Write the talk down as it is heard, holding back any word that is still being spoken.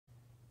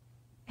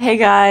Hey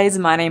guys,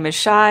 my name is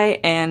Shai,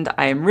 and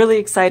I am really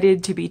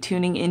excited to be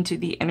tuning into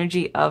the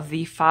energy of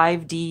the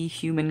 5D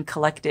Human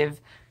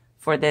Collective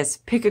for this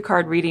pick a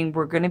card reading.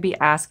 We're going to be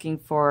asking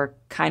for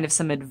kind of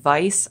some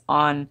advice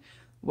on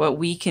what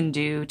we can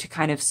do to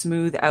kind of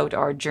smooth out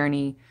our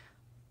journey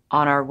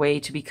on our way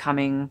to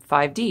becoming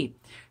 5D.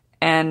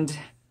 And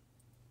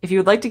if you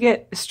would like to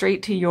get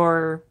straight to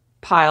your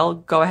pile,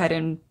 go ahead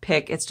and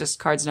pick. It's just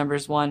cards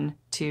numbers 1,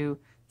 2,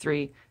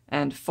 3,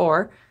 and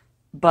 4.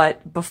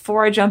 But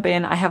before I jump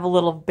in, I have a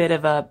little bit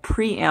of a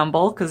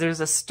preamble because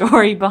there's a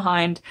story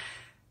behind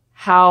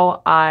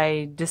how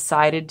I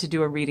decided to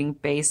do a reading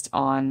based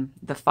on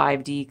the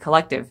 5D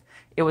collective.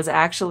 It was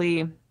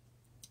actually,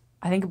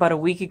 I think about a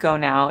week ago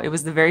now. It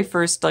was the very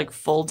first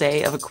full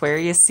day of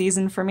Aquarius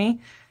season for me.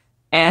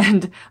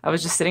 And I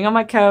was just sitting on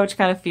my couch,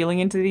 kind of feeling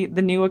into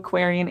the new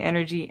Aquarian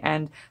energy,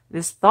 and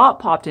this thought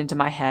popped into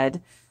my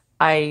head.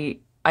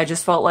 I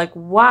just felt like,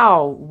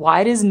 wow,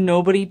 why does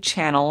nobody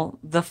channel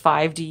the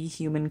 5D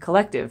human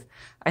collective?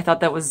 I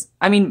thought that was,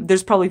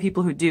 there's probably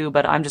people who do,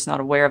 but I'm just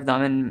not aware of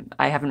them, and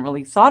I haven't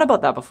really thought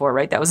about that before,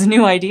 right? That was a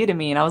new idea to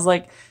me, and I was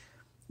like,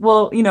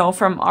 well,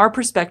 from our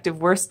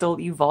perspective, we're still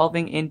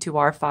evolving into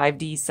our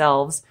 5D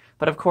selves,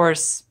 but of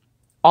course,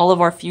 all of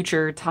our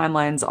future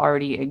timelines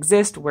already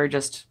exist. We're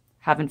just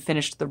haven't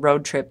finished the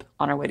road trip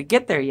on our way to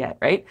get there yet,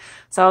 right?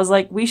 So I was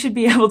like, we should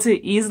be able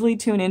to easily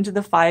tune into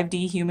the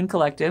 5D human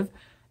collective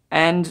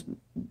and,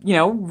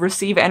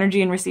 receive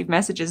energy and receive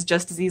messages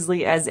just as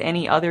easily as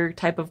any other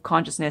type of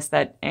consciousness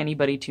that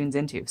anybody tunes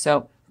into.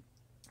 So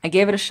I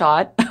gave it a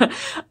shot.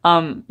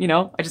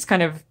 I just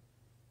kind of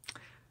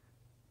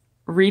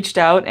reached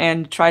out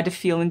and tried to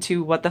feel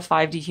into what the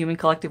 5D human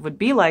collective would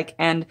be like.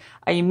 And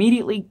I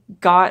immediately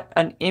got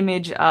an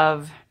image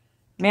of,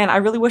 man, I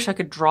really wish I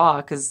could draw,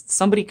 because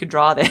somebody could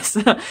draw this.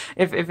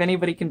 if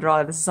anybody can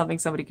draw, this is something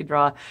somebody could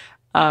draw.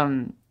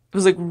 It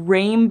was like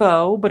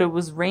rainbow, but it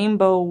was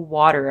rainbow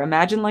water.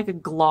 Imagine like a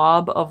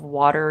glob of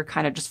water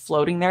kind of just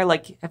floating there.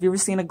 Like, have you ever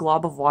seen a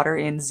glob of water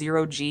in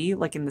 0G,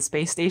 like in the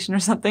space station or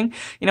something?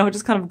 It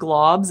just kind of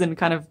globs and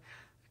kind of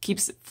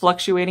keeps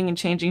fluctuating and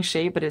changing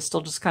shape, but it's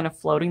still just kind of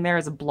floating there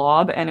as a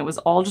blob. And it was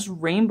all just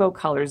rainbow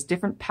colors,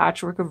 different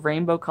patchwork of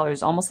rainbow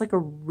colors, almost like a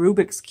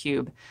Rubik's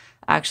Cube,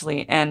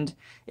 actually. And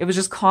it was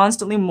just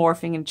constantly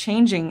morphing and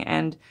changing.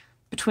 And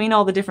between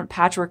all the different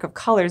patchwork of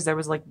colors, there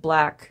was like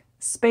black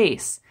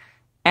space.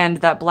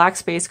 And that black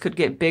space could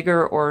get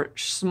bigger or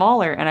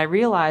smaller. And I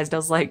realized, I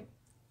was like,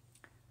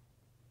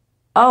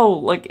 oh,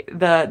 like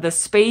the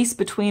space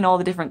between all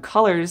the different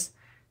colors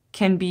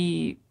can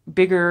be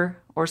bigger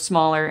or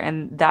smaller,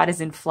 and that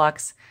is in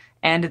flux.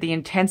 And the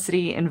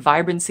intensity and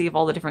vibrancy of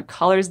all the different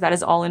colors, that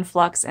is all in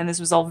flux. And this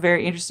was all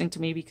very interesting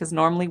to me because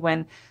normally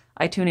when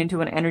I tune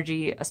into an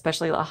energy,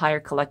 especially a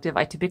higher collective,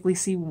 I typically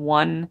see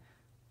one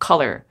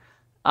color.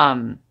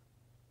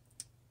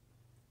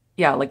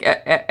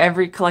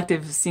 Every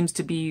collective seems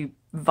to be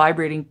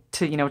vibrating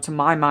to, to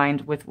my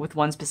mind with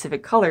one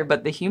specific color,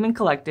 but the human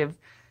collective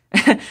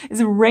is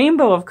a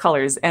rainbow of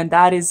colors. And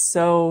that is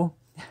so,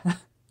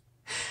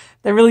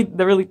 that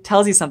really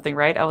tells you something,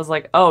 right? I was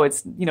like, oh,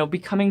 it's,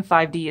 becoming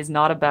 5D is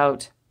not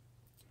about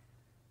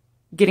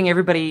getting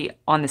everybody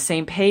on the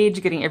same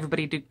page, getting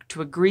everybody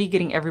to agree,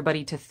 getting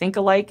everybody to think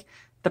alike.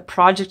 The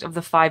project of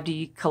the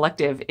 5D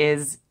collective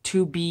is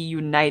to be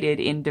united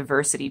in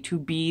diversity, to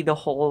be the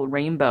whole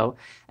rainbow.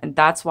 And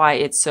that's why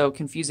it's so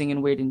confusing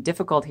and weird and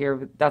difficult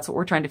here. That's what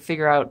we're trying to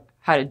figure out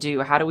how to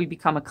do. How do we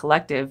become a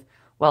collective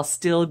while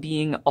still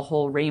being a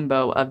whole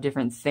rainbow of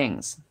different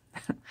things?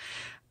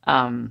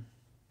 And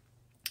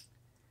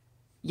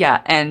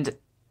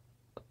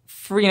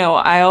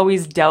I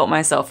always doubt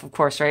myself, of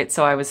course, right?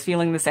 So I was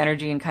feeling this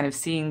energy and kind of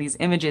seeing these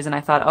images, and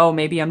I thought, oh,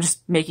 maybe I'm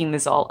just making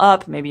this all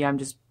up. Maybe I'm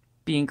just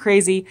being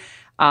crazy.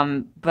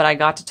 But I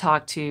got to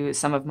talk to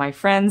some of my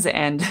friends,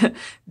 and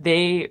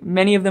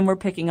many of them were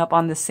picking up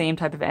on the same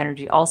type of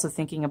energy, also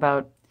thinking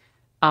about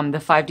the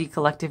 5D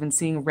collective and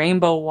seeing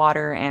rainbow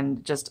water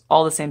and just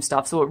all the same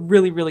stuff. So it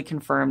really, really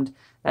confirmed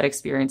that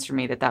experience for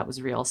me, that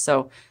was real.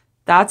 So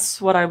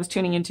that's what I was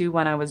tuning into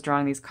when I was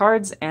drawing these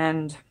cards,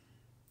 and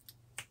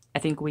I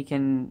think we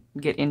can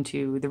get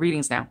into the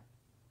readings now.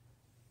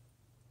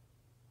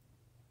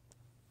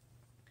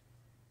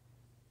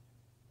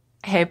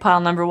 Hey, pile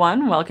number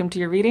 1, welcome to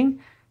your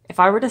reading. If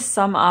I were to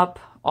sum up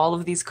all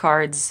of these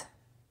cards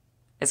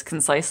as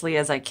concisely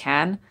as I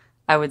can,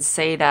 I would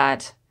say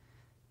that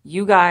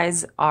you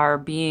guys are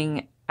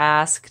being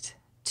asked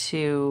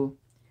to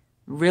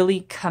really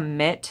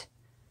commit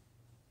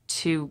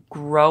to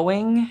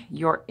growing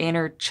your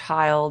inner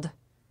child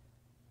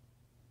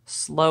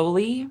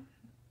slowly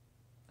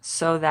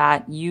so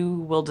that you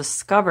will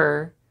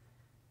discover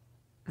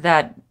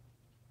that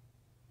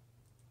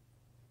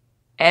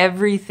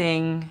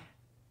everything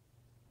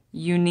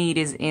you need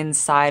is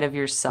inside of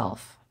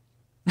yourself.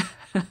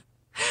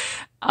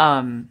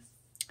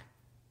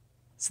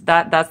 So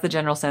that's the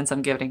general sense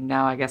I'm giving.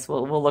 Now I guess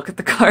we'll look at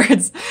the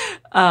cards.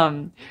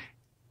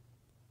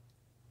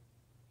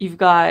 You've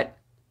got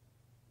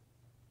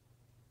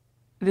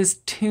this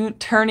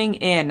turning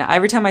in.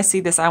 Every time I see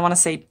this, I want to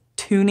say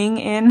tuning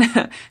in,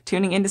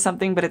 tuning into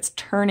something, but it's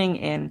turning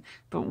in.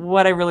 But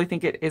what I really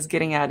think it is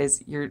getting at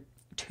is you're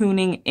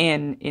tuning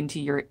in into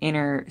your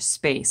inner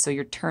space. So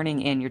you're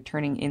turning in, you're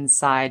turning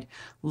inside,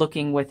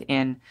 looking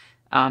within.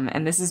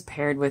 And this is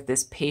paired with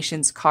this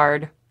patience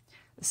card.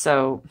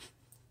 So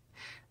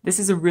this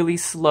is a really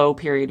slow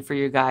period for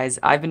you guys.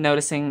 I've been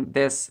noticing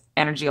this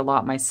energy a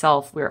lot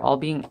myself. We're all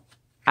being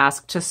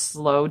asked to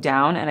slow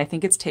down, and I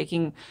think it's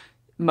taking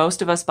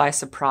most of us by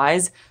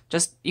surprise.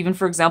 Just even,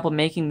 for example,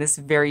 making this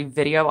very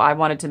video. I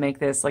wanted to make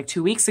this like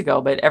 2 weeks ago,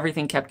 but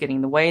everything kept getting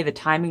in the way. The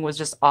timing was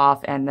just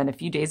off. And then a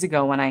few days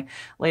ago when I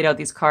laid out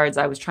these cards,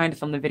 I was trying to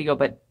film the video,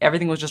 but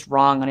everything was just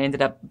wrong. And I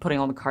ended up putting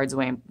all the cards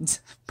away and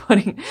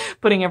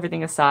putting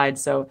everything aside.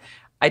 So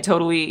I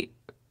totally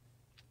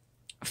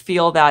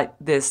feel that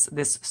this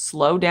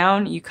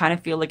slowdown, you kind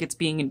of feel like it's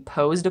being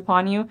imposed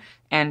upon you,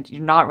 and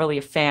you're not really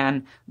a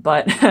fan,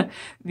 but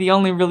the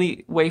only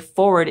really way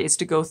forward is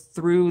to go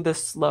through the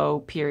slow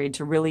period,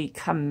 to really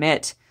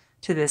commit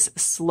to this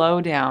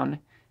slowdown.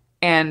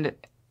 And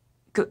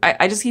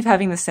I just keep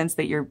having the sense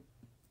that you're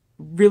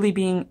really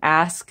being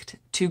asked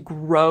to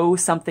grow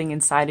something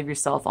inside of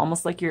yourself,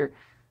 almost like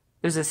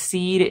there's a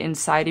seed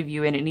inside of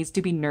you and it needs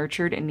to be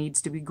nurtured, it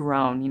needs to be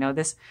grown. You know,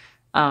 this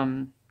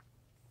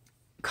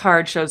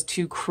card shows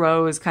two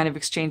crows kind of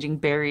exchanging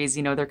berries.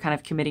 You know, they're kind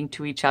of committing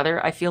to each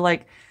other. I feel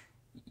like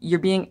you're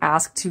being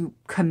asked to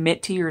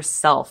commit to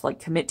yourself, like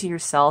commit to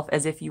yourself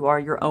as if you are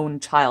your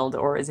own child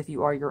or as if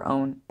you are your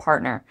own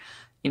partner.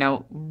 You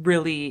know,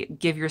 really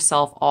give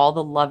yourself all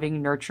the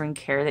loving, nurturing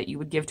care that you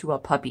would give to a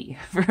puppy,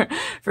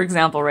 for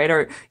example, right?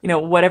 Or, you know,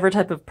 whatever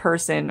type of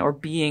person or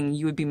being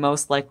you would be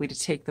most likely to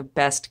take the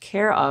best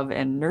care of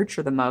and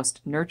nurture the most.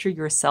 Nurture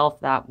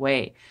yourself that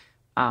way.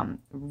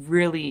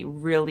 Really,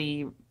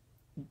 really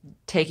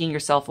taking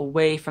yourself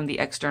away from the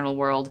external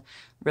world,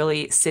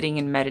 really sitting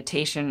in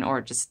meditation or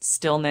just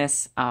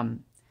stillness,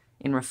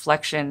 in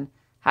reflection,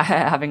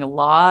 having a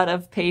lot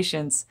of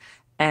patience,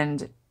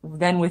 and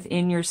then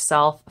within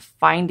yourself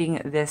finding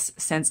this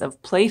sense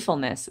of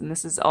playfulness. And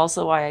this is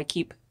also why I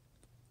keep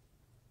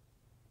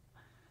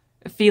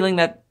feeling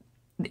that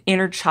the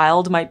inner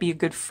child might be a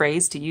good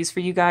phrase to use for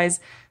you guys,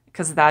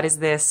 because that is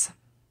this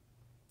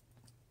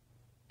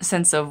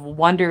sense of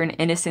wonder and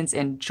innocence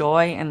and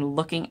joy and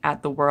looking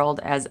at the world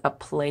as a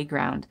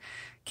playground.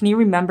 Can you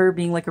remember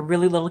being like a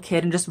really little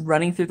kid and just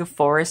running through the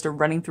forest or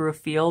running through a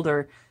field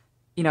or,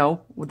 you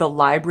know, the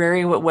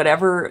library,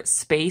 whatever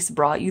space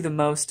brought you the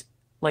most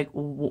like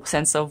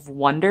sense of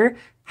wonder?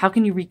 How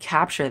can you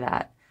recapture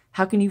that?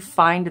 How can you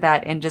find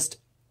that and just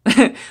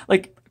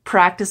like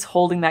practice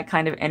holding that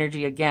kind of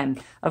energy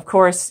again? Of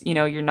course, you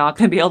know, you're not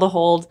going to be able to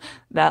hold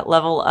that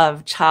level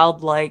of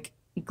childlike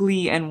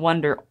glee and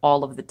wonder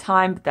all of the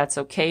time, but that's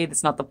okay.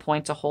 That's not the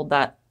point to hold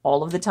that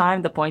all of the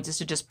time. The point is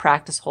to just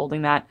practice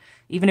holding that,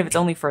 even if it's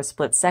only for a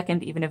split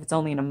second, even if it's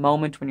only in a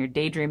moment when you're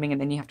daydreaming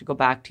and then you have to go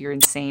back to your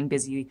insane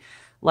busy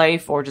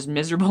life or just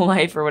miserable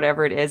life or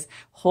whatever it is.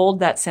 Hold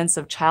that sense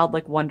of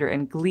childlike wonder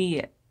and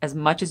glee as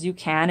much as you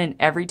can, and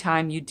every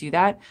time you do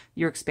that,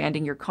 you're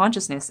expanding your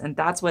consciousness. And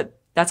that's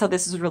how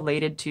this is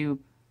related to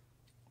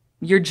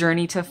your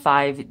journey to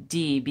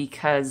 5D,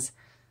 because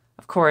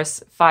of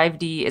course,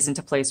 5D isn't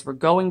a place we're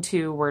going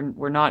to.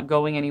 We're not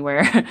going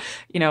anywhere.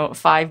 You know,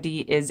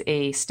 5D is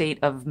a state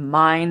of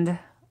mind,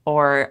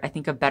 or I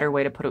think a better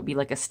way to put it would be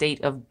like a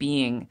state of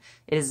being.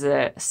 It is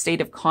a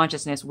state of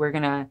consciousness we're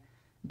going to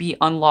be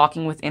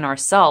unlocking within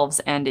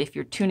ourselves. And if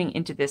you're tuning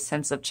into this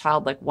sense of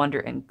childlike wonder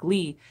and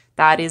glee,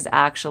 that is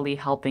actually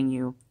helping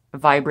you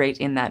vibrate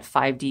in that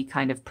 5D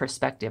kind of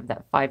perspective,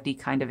 that 5D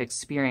kind of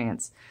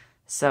experience.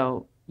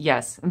 So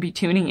yes, be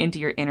tuning into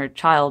your inner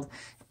child,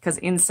 because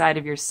inside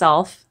of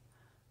yourself,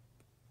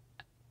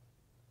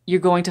 you're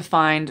going to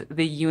find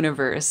the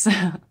universe.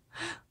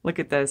 Look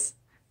at this.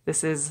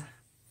 This is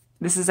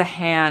a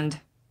hand,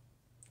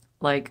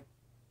 like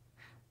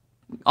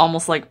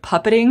almost like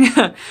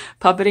puppeting,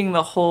 puppeting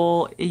the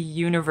whole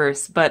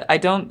universe. But I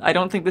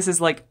don't think this is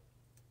like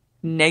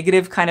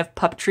negative kind of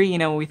puppetry. You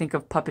know, when we think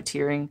of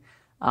puppeteering,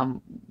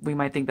 we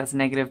might think that's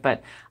negative,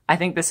 but I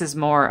think this is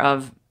more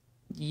of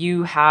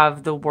you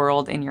have the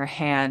world in your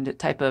hand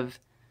type of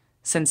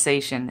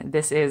sensation.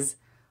 This is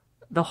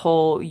the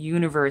whole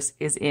universe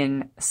is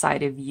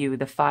inside of you.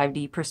 The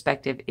 5D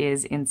perspective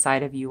is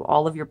inside of you.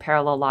 All of your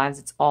parallel lives,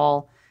 it's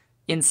all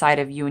inside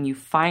of you, and you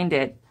find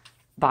it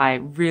by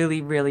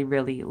really, really,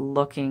 really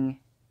looking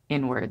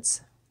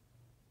inwards.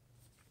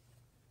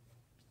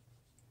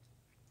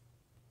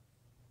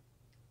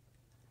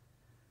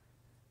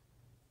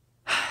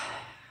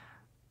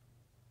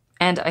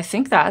 And I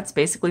think that's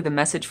basically the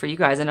message for you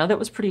guys. I know that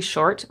was pretty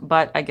short,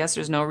 but I guess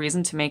there's no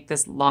reason to make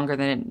this longer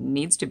than it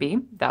needs to be.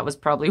 That was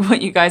probably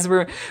what you guys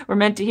were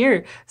meant to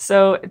hear.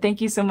 So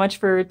thank you so much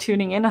for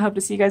tuning in. I hope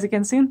to see you guys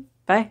again soon.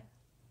 Bye.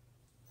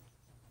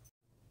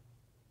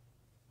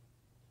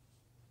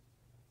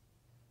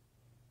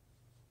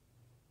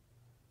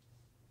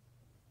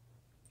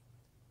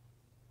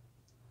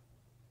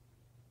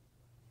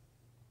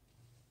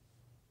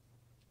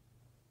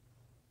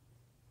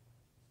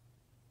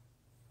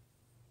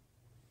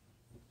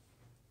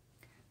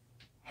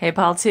 Hey,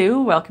 Pal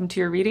 2, welcome to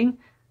your reading.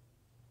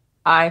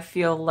 I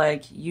feel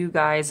like you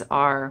guys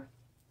are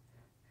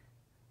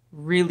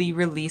really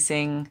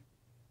releasing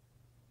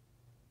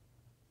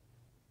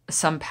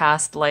some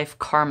past life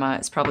karma.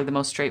 Is probably the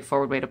most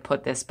straightforward way to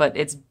put this, but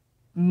it's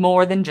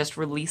more than just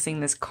releasing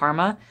this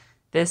karma.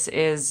 This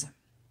is,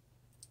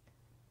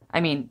 I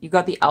mean, you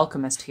got the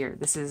alchemist here.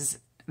 This is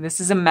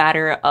a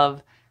matter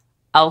of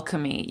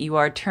alchemy. You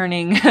are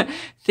turning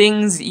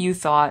things you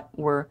thought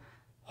were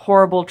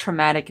horrible,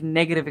 traumatic,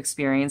 negative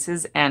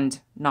experiences,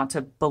 and not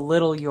to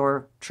belittle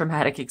your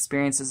traumatic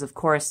experiences, of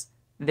course,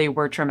 they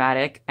were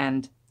traumatic,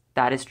 and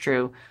that is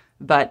true.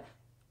 But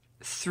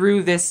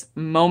through this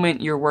moment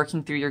you're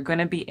working through, you're going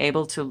to be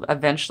able to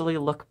eventually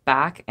look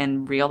back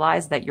and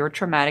realize that your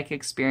traumatic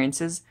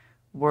experiences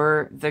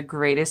were the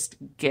greatest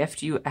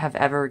gift you have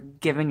ever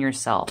given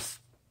yourself.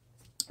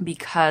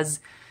 Because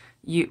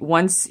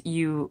once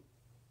you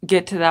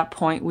get to that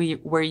point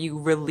where you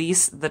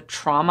release the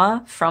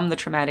trauma from the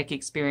traumatic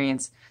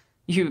experience,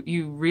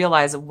 you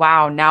realize,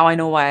 wow, now I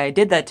know why I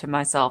did that to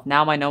myself.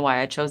 Now I know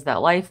why I chose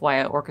that life, why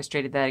I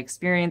orchestrated that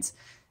experience.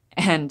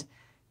 And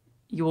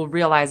you will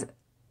realize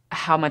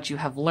how much you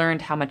have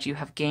learned, how much you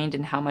have gained,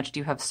 and how much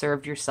you have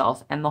served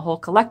yourself and the whole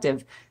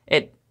collective.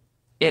 It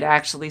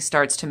actually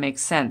starts to make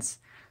sense.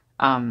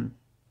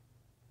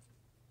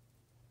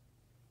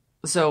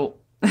 So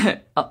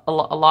a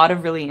lot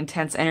of really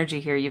intense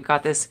energy here. You've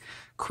got this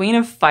Queen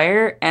of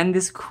Fire and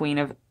this Queen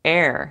of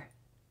Air.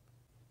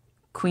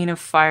 Queen of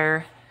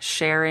Fire,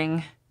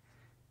 sharing.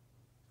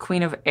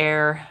 Queen of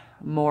Air,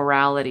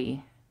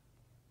 morality.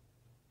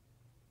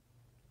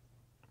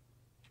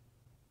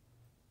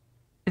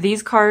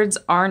 These cards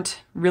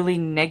aren't really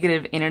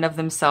negative in and of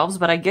themselves,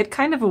 but I get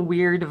kind of a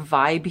weird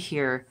vibe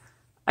here.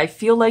 I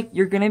feel like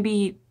you're going to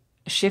be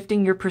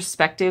shifting your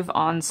perspective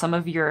on some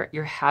of your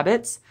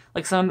habits,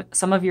 like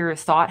some of your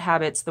thought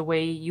habits, the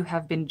way you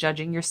have been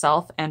judging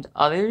yourself and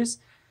others.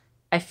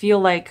 I feel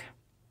like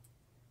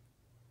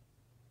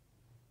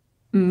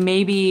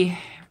maybe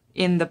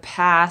in the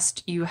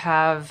past you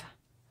have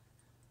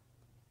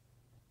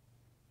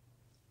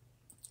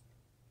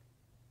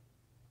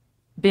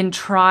been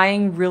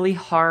trying really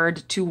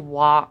hard to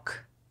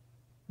walk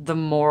the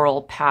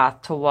moral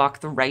path, to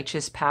walk the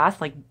righteous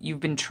path. Like you've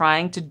been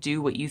trying to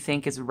do what you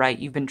think is right.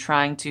 You've been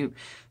trying to,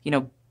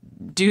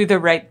 do the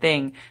right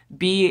thing,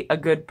 be a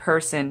good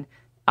person,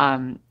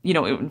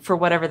 for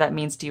whatever that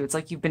means to you. It's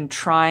like you've been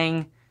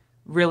trying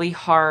really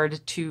hard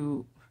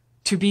to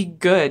be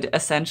good,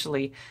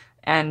 essentially.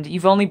 And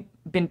you've only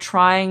been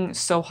trying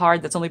so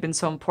hard. That's only been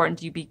so important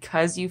to you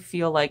because you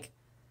feel like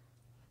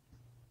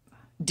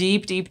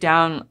deep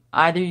down,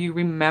 either you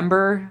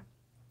remember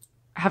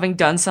having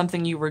done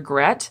something you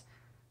regret,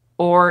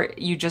 or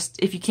you just,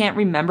 if you can't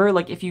remember,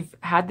 like if you've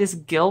had this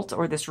guilt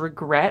or this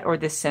regret or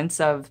this sense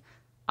of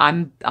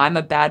I'm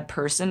a bad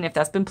person, if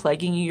that's been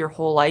plaguing you your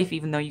whole life,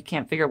 even though you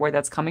can't figure out where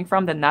that's coming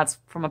from, then that's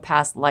from a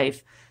past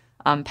life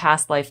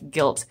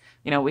guilt.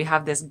 We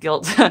have this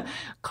guilt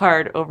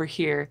card over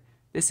here.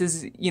 This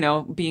is,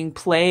 being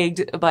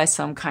plagued by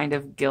some kind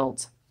of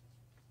guilt.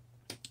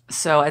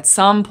 So at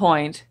some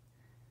point,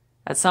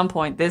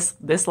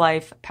 this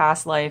life,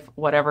 past life,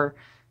 whatever,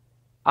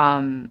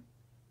 you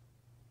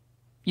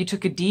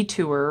took a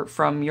detour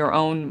from your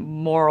own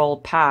moral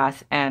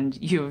path, and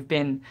you've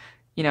been,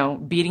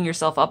 beating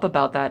yourself up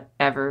about that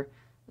ever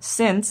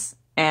since.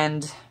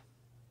 And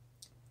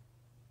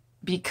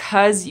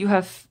because you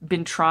have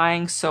been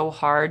trying so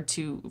hard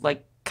to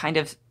kind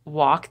of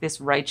walk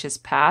this righteous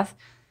path,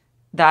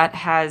 that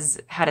has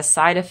had a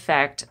side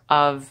effect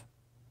of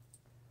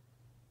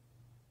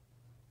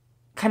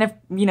kind of,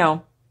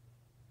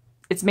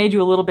 it's made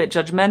you a little bit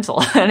judgmental.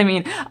 And I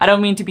mean, I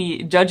don't mean to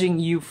be judging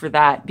you for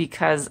that,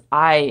 because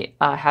I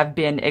have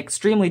been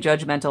extremely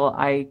judgmental.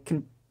 I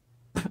can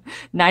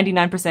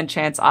 99%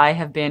 chance I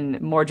have been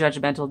more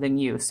judgmental than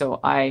you.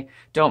 So I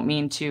don't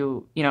mean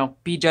to,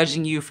 be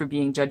judging you for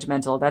being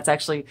judgmental. That's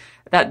actually,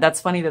 that's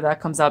funny that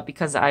comes up,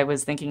 because I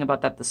was thinking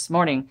about that this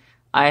morning.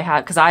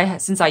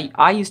 Since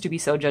I used to be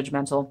so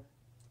judgmental,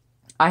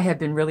 I have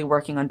been really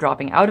working on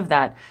dropping out of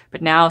that.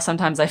 But now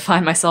sometimes I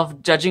find myself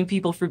judging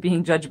people for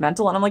being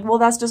judgmental, and I'm like, well,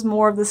 that's just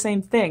more of the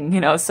same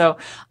thing, So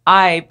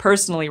I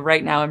personally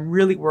right now am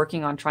really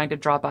working on trying to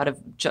drop out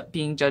of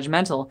being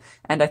judgmental.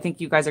 And I think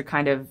you guys are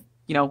kind of,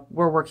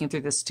 we're working through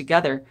this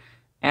together.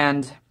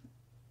 And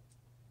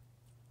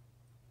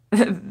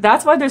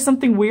that's why there's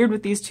something weird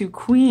with these two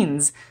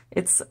queens.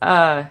 It's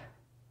like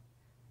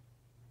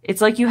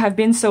you have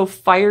been so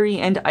fiery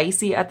and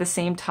icy at the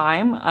same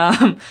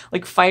time,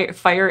 like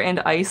fire and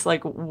ice,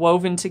 like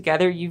woven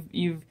together.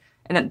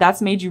 And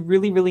that's made you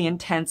really, really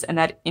intense. And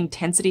that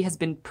intensity has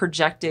been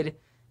projected.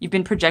 You've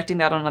been projecting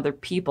that on other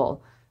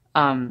people.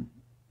 And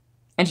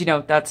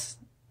that's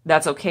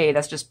okay.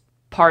 That's just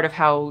part of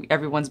how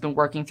everyone's been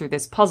working through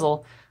this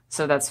puzzle.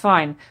 So that's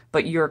fine.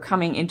 But you're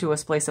coming into a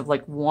place of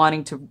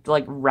wanting to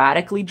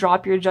radically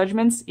drop your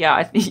judgments. Yeah,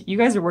 I think you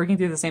guys are working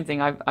through the same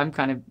thing I'm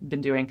kind of been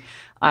doing.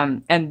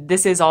 And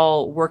this is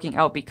all working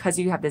out because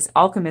you have this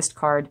alchemist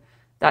card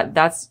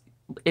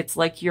it's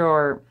like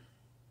you're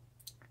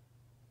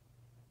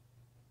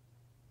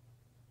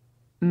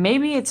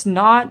maybe it's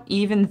not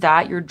even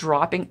that you're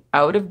dropping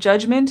out of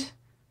judgment.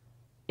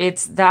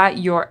 It's that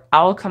you're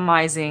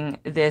alchemizing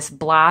this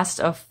blast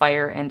of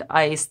fire and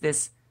ice,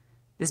 this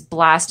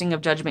blasting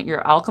of judgment.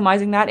 You're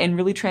alchemizing that and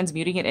really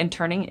transmuting it and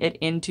turning it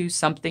into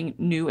something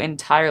new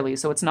entirely.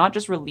 So it's not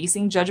just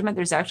releasing judgment.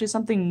 There's actually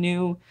something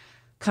new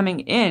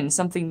coming in,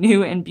 something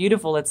new and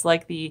beautiful. It's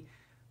like the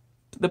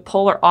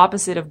polar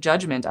opposite of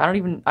judgment.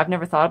 I've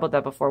never thought about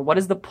that before. What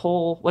is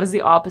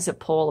the opposite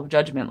pole of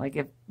judgment? Like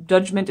if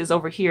judgment is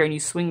over here and you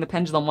swing the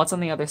pendulum, what's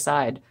on the other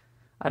side?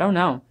 I don't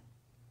know.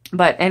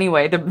 But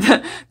anyway,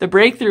 the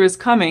breakthrough is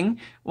coming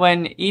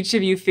when each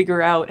of you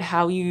figure out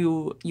how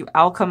you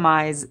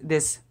alchemize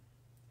this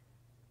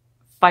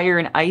fire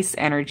and ice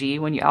energy.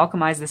 When you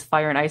alchemize this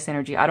fire and ice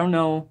energy, I don't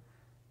know.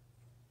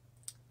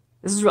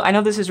 I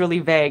know this is really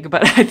vague,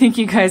 but I think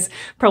you guys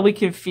probably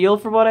can feel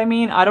for what I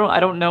mean. I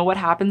don't know what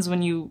happens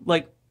when you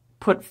like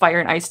put fire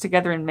and ice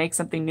together and make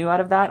something new out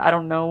of that. I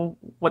don't know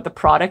what the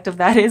product of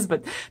that is,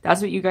 but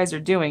that's what you guys are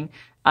doing.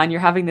 And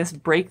you're having this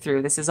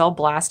breakthrough. This is all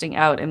blasting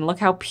out. And look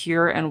how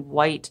pure and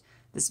white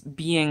this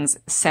being's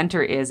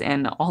center is.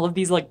 And all of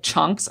these like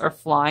chunks are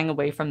flying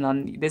away from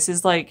them. This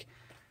is like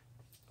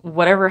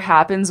whatever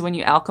happens when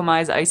you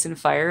alchemize ice and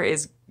fire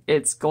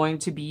it's going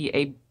to be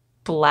a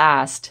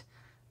blast.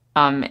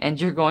 And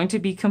you're going to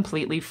be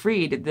completely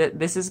freed.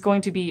 This is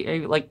going to be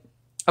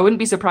I wouldn't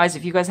be surprised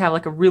if you guys have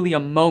like a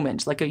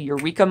moment, like a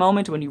eureka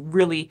moment when you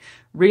really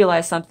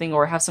realize something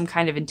or have some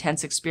kind of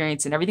intense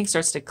experience and everything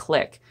starts to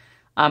click.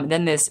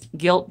 Then this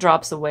guilt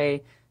drops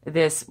away.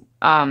 This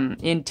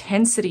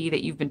intensity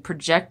that you've been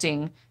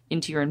projecting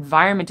into your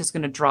environment is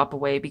going to drop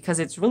away because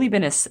it's really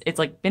been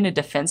a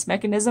defense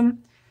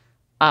mechanism.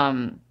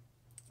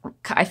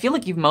 I feel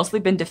like you've mostly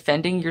been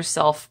defending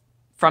yourself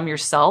from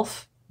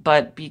yourself,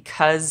 but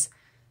because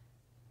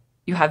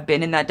you have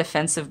been in that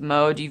defensive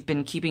mode, you've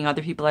been keeping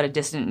other people at a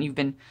distance, and you've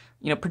been,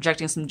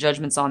 projecting some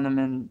judgments on them,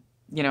 and,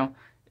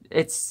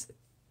 it's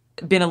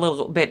been a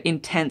little bit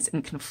intense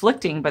and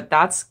conflicting, but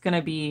that's going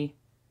to be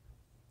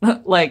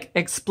like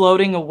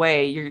exploding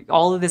away.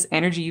 All of this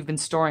energy you've been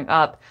storing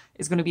up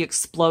is going to be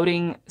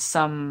exploding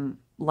some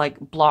like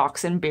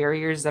blocks and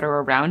barriers that are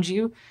around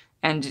you,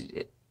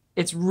 and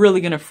it's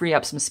really going to free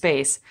up some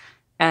space.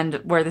 And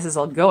where this is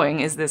all going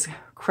is this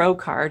Crow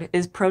card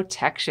is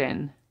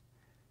protection.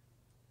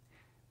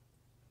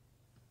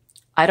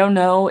 I don't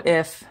know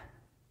if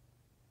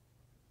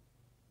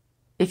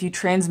you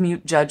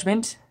transmute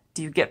judgment,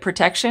 do you get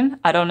protection?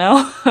 I don't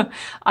know.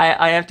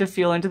 I have to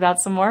feel into that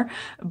some more.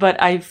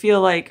 But I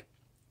feel like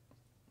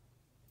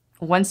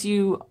once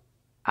you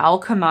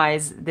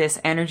alchemize this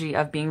energy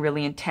of being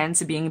really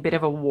intense, being a bit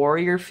of a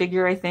warrior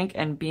figure, I think,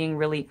 and being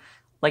really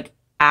like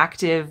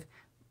active,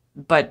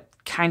 but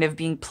kind of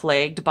being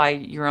plagued by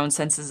your own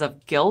senses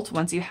of guilt,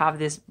 once you have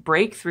this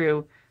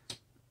breakthrough,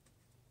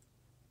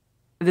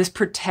 this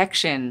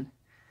protection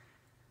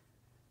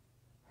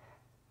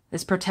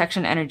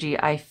energy,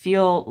 I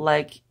feel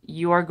like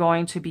you are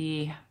going to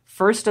be,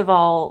 first of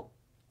all,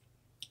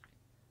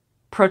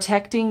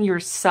 protecting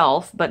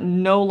yourself, but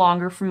no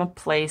longer from a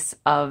place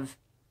of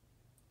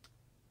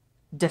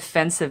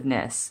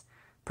defensiveness.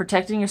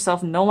 Protecting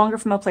yourself no longer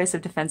from a place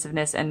of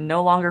defensiveness and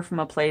no longer from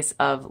a place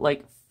of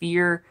like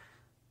fear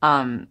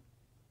and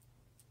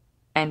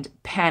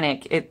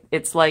panic.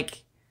 It's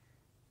like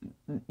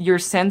your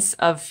sense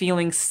of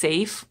feeling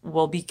safe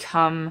will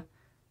become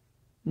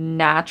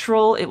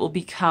natural. It will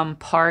become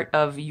part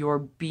of your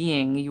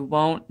being. You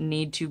won't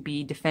need to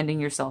be defending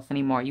yourself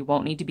anymore. You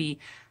won't need to be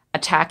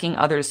attacking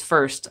others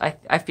first.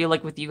 I feel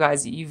like with you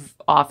guys, you've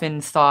often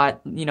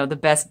thought, the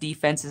best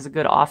defense is a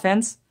good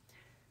offense.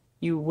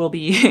 You will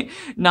be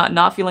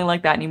not feeling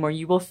like that anymore.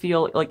 You will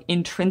feel like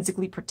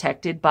intrinsically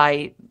protected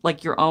by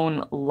like your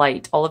own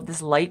light, all of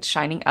this light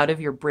shining out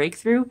of your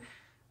breakthrough.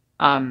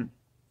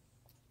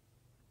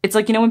 It's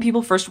like, when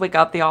people first wake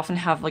up, they often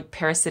have like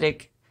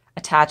parasitic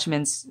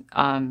attachments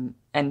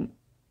and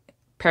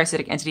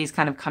parasitic entities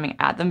kind of coming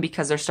at them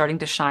because they're starting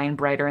to shine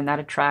brighter, and that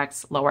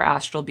attracts lower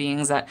astral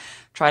beings that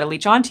try to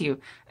leech onto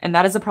you. And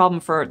that is a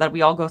problem that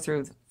we all go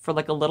through for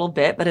like a little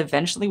bit, but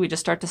eventually we just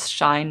start to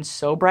shine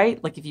so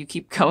bright. Like if you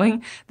keep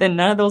going, then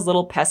none of those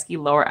little pesky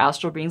lower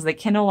astral beings, they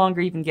can no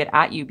longer even get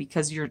at you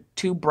because you're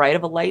too bright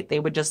of a light. They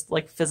would just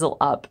like fizzle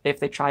up if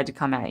they tried to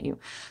come at you.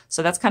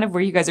 So that's kind of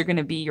where you guys are going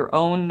to be.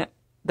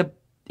 The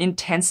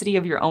intensity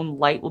of your own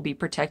light will be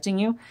protecting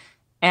you.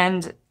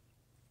 And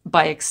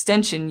by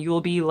extension, you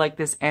will be like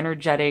this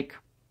energetic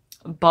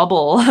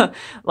bubble.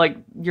 Like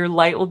your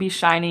light will be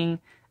shining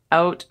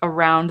out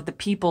around the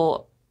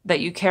people that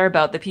you care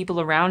about, the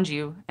people around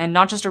you, and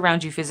not just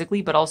around you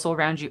physically, but also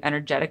around you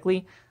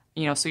energetically.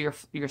 So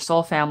your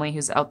soul family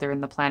who's out there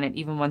in the planet,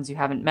 even ones you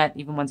haven't met,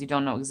 even ones you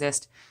don't know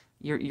exist,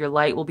 your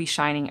light will be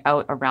shining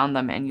out around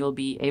them, and you'll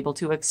be able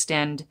to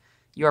extend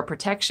your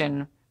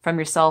protection from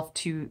yourself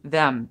to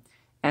them.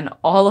 And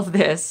all of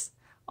this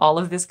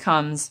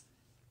comes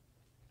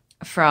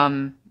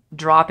from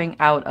dropping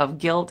out of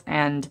guilt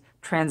and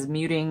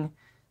transmuting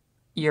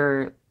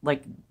your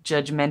like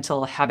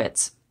judgmental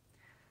habits.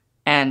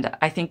 And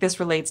I think this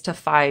relates to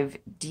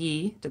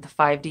 5D, to the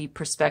 5D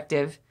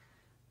perspective,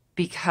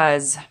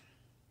 because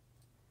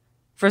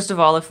first of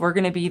all, if we're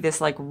going to be this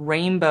like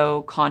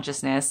rainbow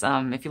consciousness,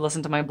 if you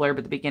listen to my blurb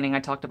at the beginning, I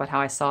talked about how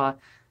I saw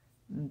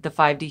the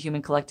 5D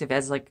human collective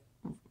as like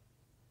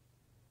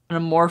an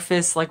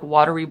amorphous, like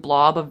watery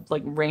blob of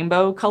like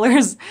rainbow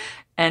colors.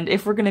 And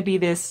if we're going to be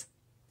this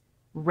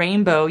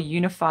rainbow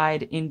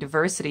unified in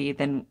diversity,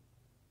 then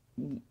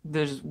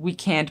we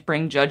can't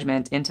bring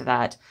judgment into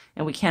that,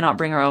 and we cannot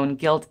bring our own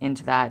guilt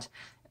into that.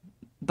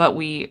 But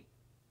we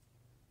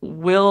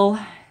will,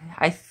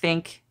 I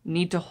think,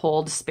 need to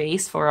hold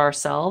space for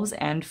ourselves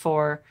and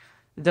for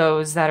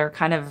those that are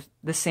kind of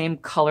the same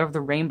color of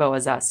the rainbow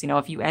as us. You know,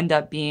 if you end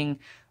up being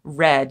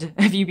red,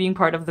 if you being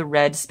part of the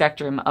red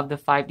spectrum of the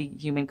 5D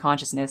human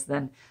consciousness,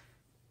 then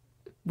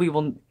we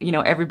will, you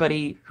know,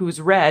 everybody who's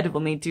red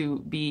will need to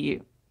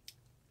be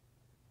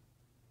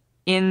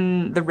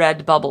in the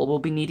red bubble, will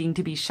be needing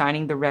to be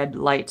shining the red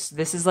lights.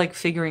 This is like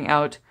figuring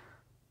out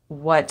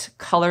what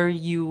color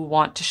you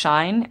want to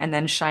shine, and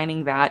then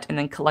shining that, and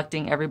then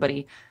collecting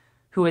everybody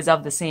who is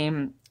of the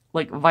same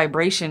like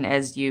vibration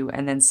as you,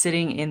 and then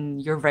sitting in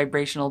your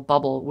vibrational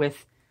bubble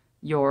with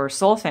your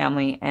soul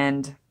family,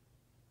 and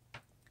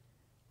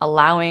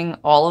allowing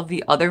all of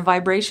the other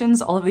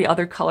vibrations, all of the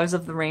other colors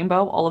of the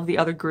rainbow, all of the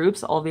other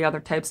groups, all of the other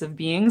types of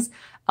beings,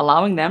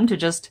 allowing them to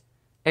just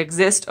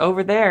exist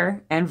over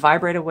there and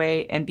vibrate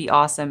away and be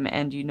awesome.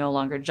 And you no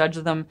longer judge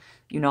them.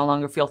 You no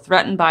longer feel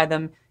threatened by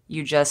them.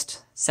 You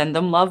just send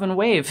them love and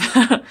wave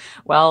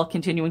while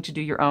continuing to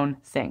do your own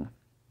thing.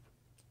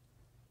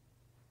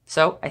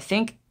 So I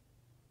think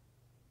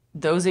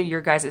those are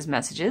your guys'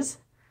 messages.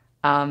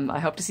 I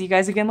hope to see you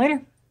guys again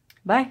later.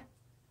 Bye.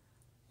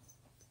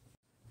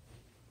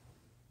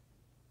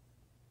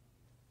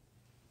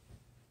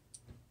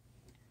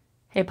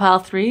 Hey, Pile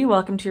 3,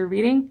 welcome to your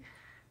reading.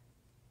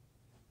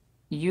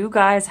 You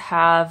guys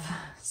have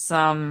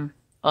some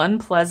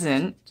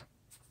unpleasant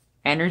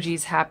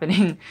energies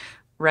happening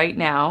right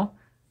now.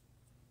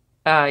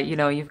 You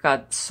know, you've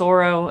got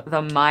sorrow,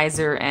 the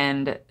miser,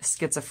 and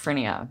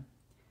schizophrenia.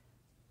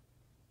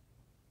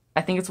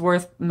 I think it's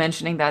worth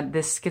mentioning that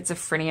this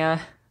schizophrenia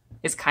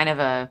is kind of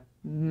a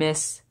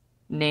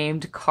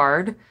misnamed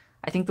card.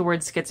 I think the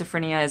word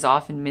schizophrenia is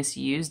often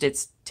misused.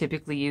 It's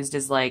typically used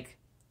as like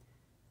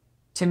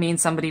to mean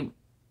somebody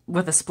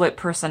with a split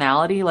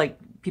personality. Like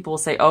people will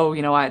say, oh,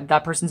 you know,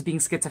 that person's being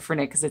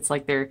schizophrenic because it's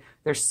like they're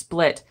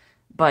split.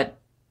 But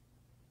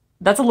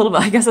that's a little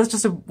bit, I guess that's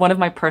just one of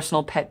my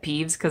personal pet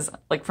peeves, because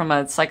like from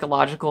a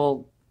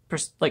psychological,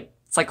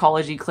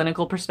 psychology,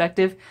 clinical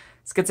perspective,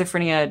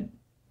 schizophrenia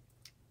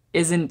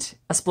isn't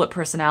a split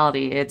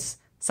personality. It's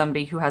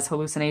somebody who has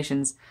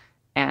hallucinations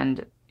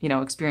and, you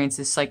know,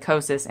 experiences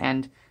psychosis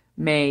and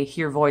may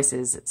hear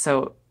voices.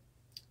 So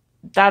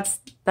that's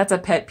a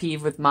pet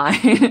peeve with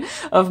mine,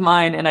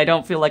 and I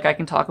don't feel like I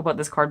can talk about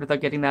this card without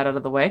getting that out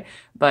of the way.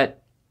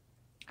 But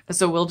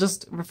so we'll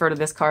just refer to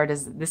this card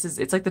as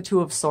it's like the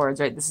Two of Swords,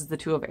 right? This is the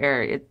Two of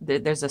Air.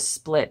 There's a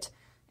split,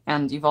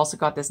 and you've also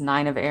got this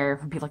Nine of Air,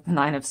 would be like the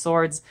Nine of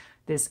Swords,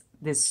 this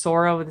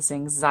sorrow, this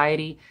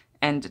anxiety,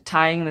 and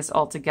tying this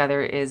all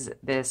together is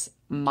this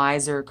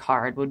Miser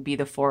card, would be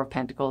the Four of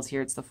Pentacles.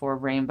 Here it's the Four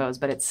of Rainbows,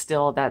 but it's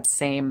still that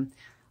same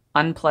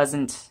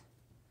unpleasant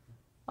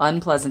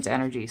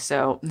energy.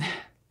 So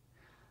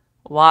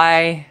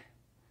why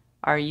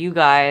are you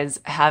guys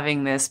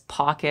having this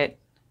pocket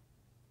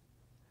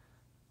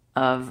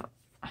of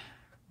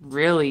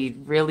really,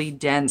 really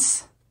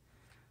dense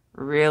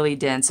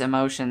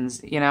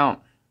emotions? You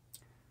know,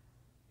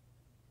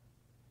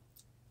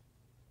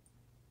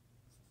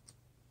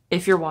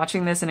 if you're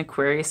watching this in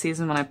Aquarius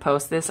season when I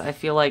post this, I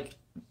feel like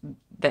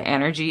the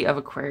energy of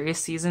Aquarius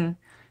season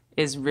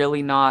is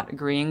really not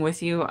agreeing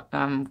with you,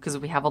 because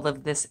we have all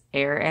of this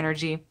air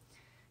energy.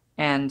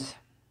 And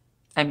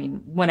I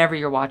mean, whenever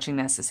you're watching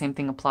this, the same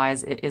thing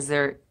applies. Is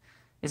there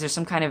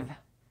some kind of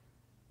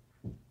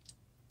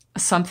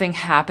something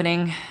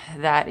happening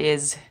that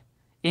is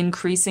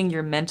increasing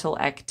your mental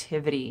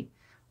activity?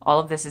 All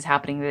of this is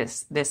happening,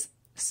 this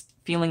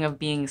feeling of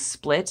being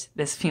split,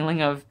 this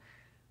feeling of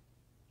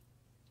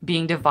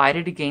being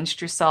divided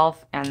against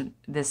yourself, and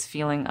this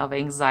feeling of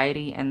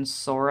anxiety and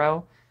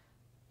sorrow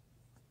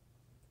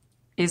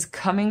is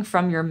coming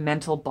from your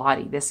mental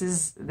body. This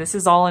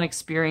is all an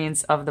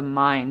experience of the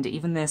mind.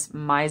 Even this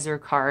Miser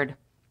card,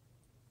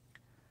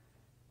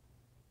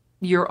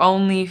 you're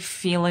only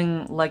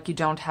feeling like you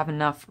don't have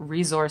enough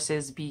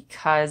resources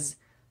because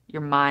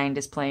your mind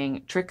is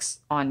playing tricks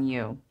on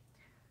you.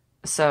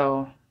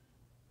 So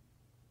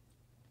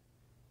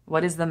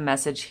what is the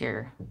message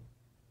here?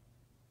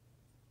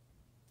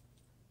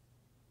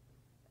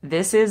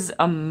 This is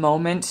a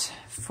moment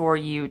for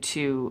you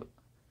to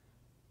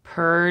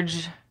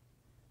purge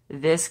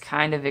this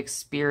kind of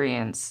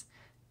experience.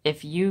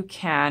 If you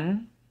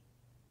can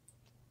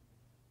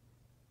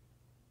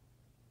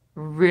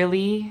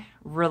really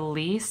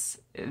release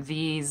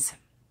this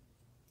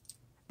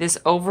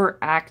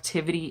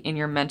overactivity in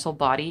your mental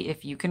body,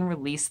 if you can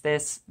release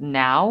this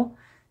now,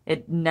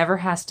 it never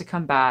has to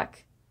come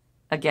back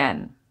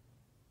again.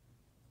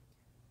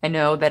 I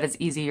know that it's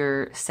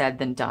easier said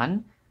than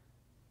done.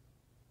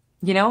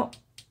 You know,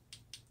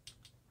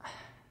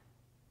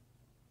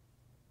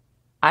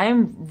 I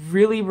am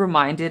really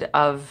reminded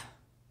of,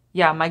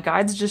 yeah, my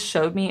guides just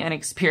showed me an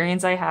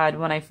experience I had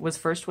when I was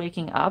first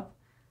waking up.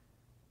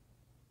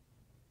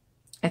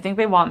 I think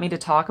they want me to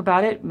talk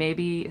about it.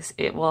 Maybe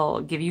it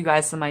will give you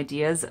guys some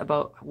ideas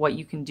about what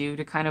you can do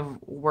to kind of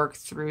work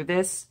through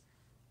this,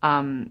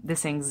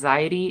 this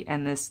anxiety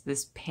and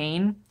this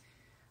pain.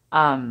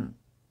 So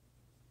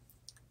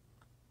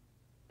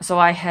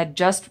I had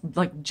just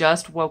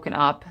woken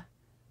up.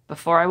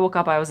 Before I woke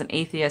up, I was an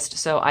atheist,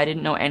 so I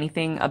didn't know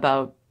anything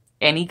about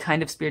any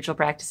kind of spiritual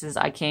practices.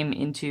 I came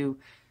into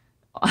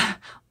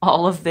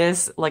all of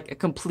this like a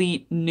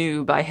complete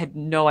noob. I had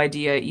no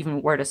idea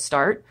even where to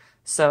start.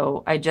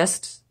 So I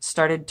just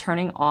started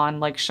turning on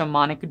like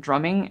shamanic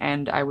drumming,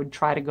 and I would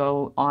try to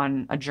go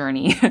on a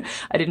journey.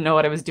 I didn't know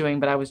what I was doing,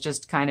 but I was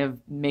just kind of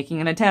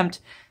making an attempt.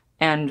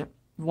 And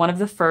one of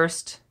the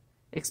first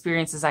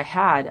experiences I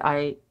had,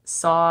 I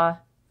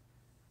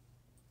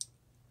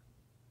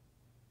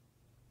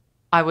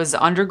was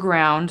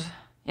underground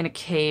in a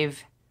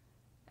cave,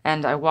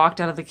 and I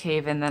walked out of the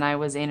cave, and then I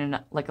was in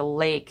like a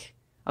lake.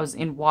 I was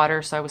in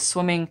water, so I was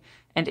swimming,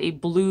 and a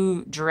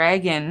blue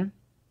dragon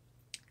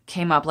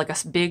came up, like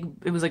a big,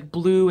 it was like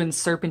blue and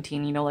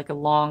serpentine, you know, like a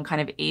long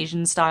kind of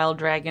Asian style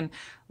dragon,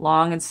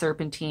 long and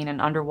serpentine and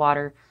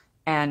underwater.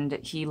 And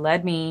he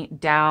led me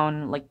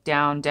down, like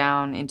down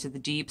into the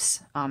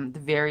deeps, the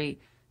very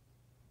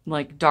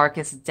like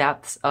darkest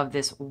depths of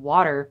this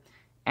water.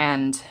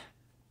 And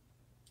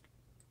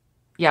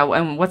yeah,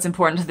 and what's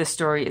important to this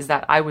story is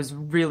that I was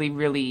really,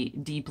 really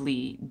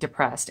deeply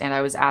depressed, and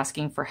I was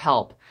asking for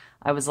help.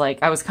 I was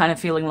kind of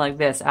feeling like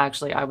this,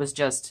 actually. I was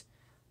just,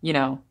 you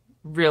know,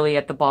 really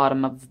at the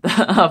bottom of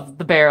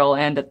the barrel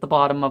and at the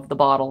bottom of the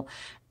bottle.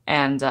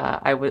 And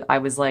I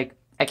was like,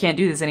 I can't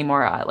do this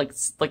anymore.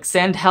 Like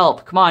send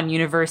help. Come on,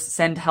 universe,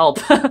 send help.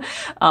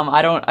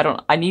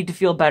 I need to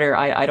feel better.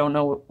 I don't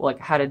know like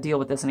how to deal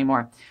with this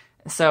anymore.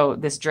 So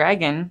this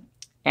dragon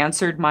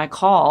answered my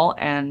call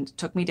and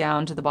took me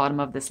down to the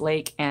bottom of this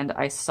lake, and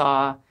I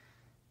saw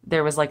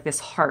there was like this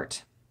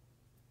heart.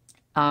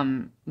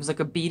 It was like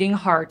a beating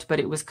heart, but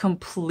it was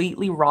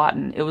completely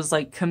rotten. It was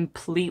like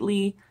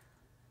completely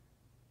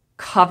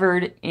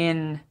covered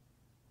in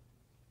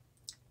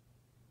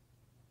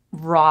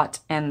rot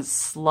and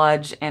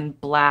sludge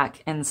and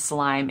black and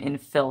slime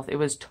and filth. It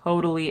was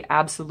totally,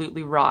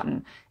 absolutely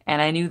rotten.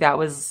 And I knew that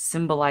was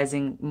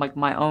symbolizing like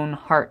my own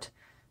heart.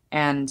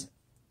 And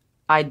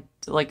I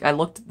looked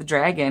at the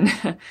dragon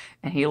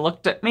and he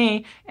looked at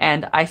me,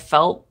 and I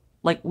felt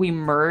like we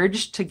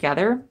merged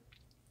together,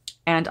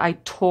 and I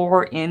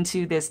tore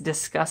into this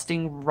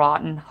disgusting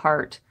rotten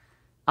heart,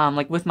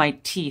 like with my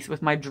teeth,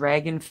 with my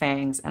dragon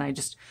fangs, and I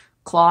just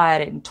clawed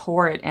at it and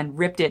tore it and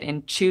ripped it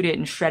and chewed it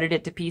and shredded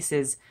it to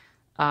pieces,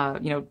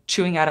 you know,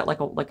 chewing at it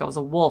like I was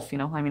a wolf, you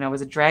know, I mean, I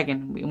was a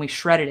dragon, and we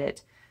shredded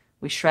it.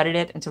 We shredded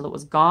it until it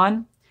was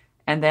gone.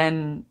 And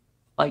then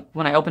like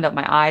when I opened up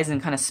my eyes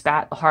and kind of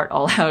spat the heart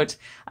all out,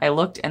 I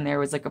looked, and there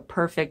was like a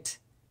perfect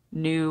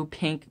new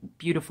pink,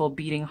 beautiful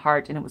beating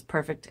heart, and it was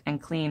perfect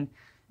and clean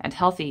and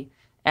healthy.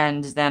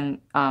 And then,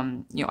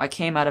 you know, I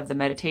came out of the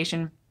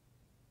meditation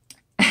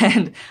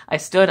and I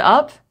stood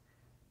up,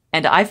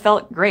 and I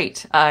felt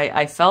great.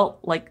 I felt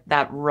like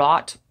that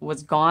rot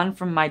was gone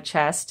from my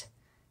chest,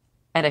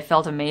 and I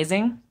felt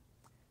amazing.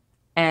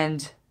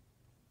 And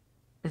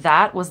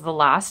that was the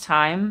last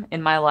time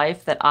in my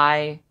life that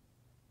I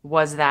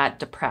was that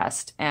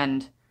depressed.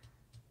 And,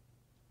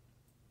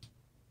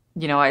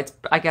 you know,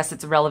 I guess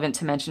it's relevant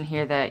to mention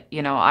here that,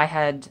 you know, I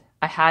had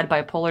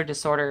bipolar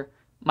disorder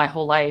my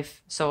whole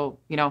life. So,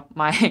 you know,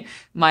 my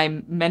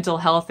mental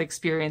health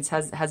experience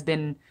has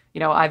been,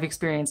 you know, I've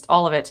experienced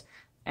all of it.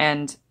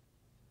 And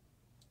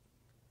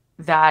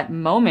that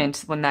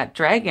moment when that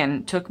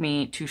dragon took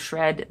me to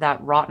shred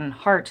that rotten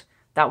heart,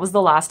 that was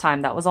the last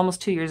time. That was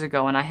almost 2 years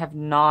ago, and I have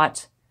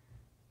not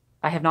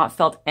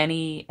felt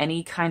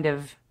any kind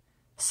of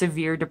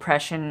severe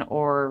depression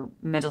or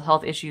mental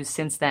health issues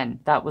since then.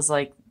 That was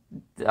like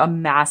a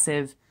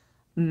massive,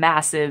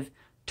 massive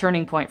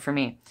turning point for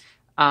me.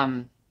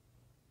 And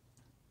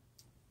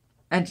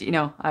you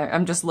know,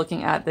 I'm just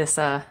looking at this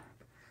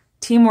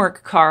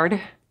teamwork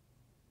card.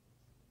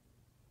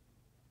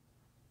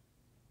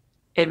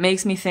 It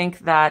makes me think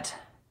that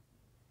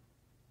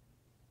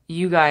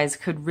you guys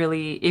could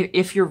really,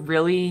 if you're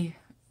really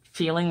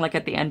feeling like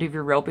at the end of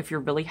your rope, if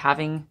you're really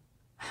having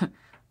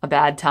a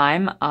bad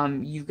time,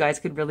 you guys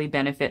could really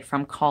benefit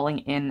from calling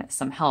in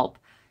some help.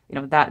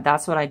 You know,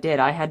 that's what I did.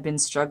 I had been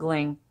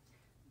struggling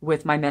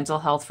with my mental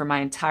health for my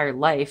entire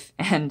life,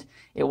 and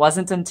it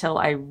wasn't until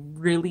I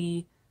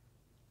really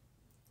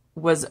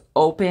was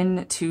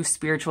open to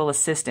spiritual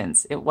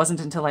assistance. It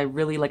wasn't until I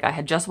really, like, I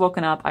had just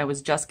woken up, I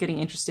was just getting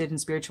interested in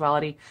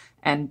spirituality,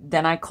 and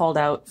then I called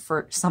out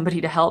for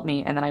somebody to help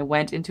me, and then I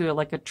went into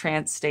a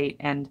trance state,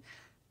 and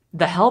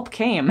the help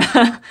came.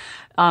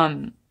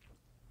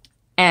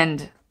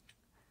 And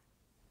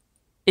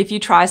if you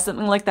try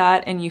something like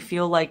that and you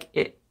feel like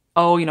it,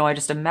 oh, you know, I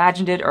just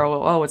imagined it, or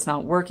oh, it's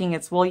not working.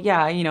 It's, well,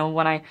 yeah, you know,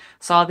 when I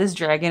saw this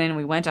dragon and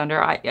we went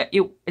under,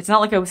 it's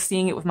not like I was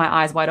seeing it with my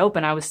eyes wide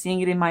open. I was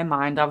seeing it in my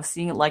mind. I was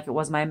seeing it like it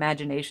was my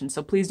imagination.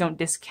 So please don't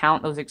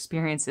discount those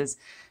experiences,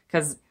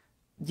 because,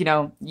 you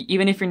know,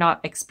 even if you're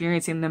not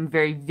experiencing them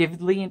very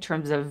vividly in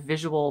terms of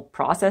visual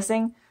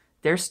processing,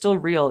 they're still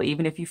real,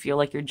 even if you feel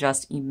like you're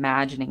just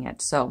imagining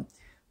it. So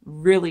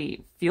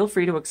really feel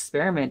free to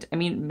experiment. I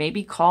mean,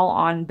 maybe call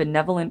on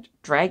benevolent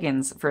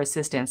dragons for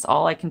assistance.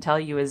 All I can tell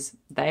you is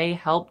they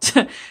helped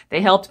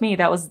they helped me.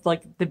 That was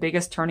like the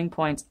biggest turning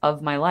point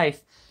of my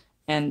life.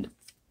 And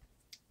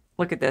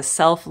look at this,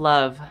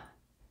 self-love.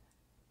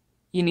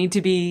 You need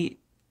to be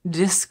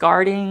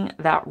discarding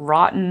that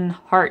rotten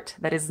heart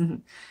that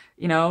isn't,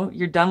 you know,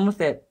 you're done with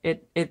it.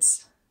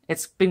 It's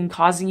been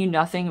causing you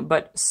nothing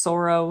but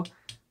sorrow,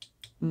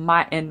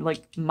 and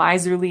like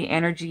miserly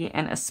energy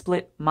and a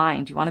split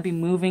mind. You want to be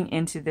moving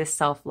into this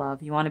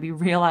self-love. You want to be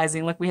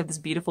realizing, look, we have this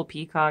beautiful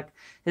peacock.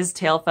 His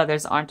tail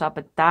feathers aren't up,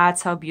 but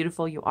that's how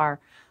beautiful you are.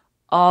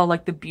 Oh,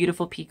 like the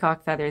beautiful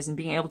peacock feathers, and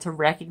being able to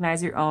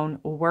recognize your own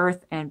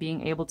worth and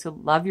being able to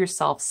love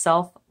yourself,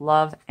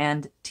 self-love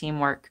and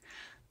teamwork.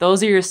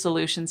 Those are your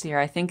solutions here.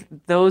 I think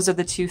those are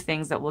the two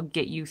things that will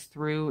get you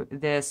through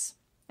this.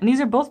 And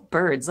these are both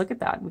birds. Look at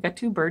that. We got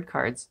two bird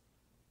cards.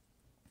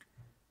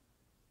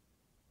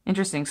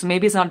 Interesting. So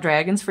maybe it's not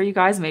dragons for you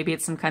guys. Maybe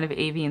it's some kind of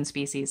avian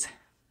species.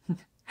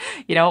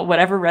 You know,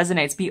 whatever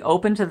resonates, be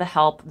open to the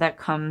help that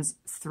comes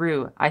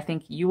through. I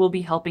think you will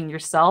be helping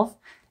yourself,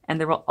 and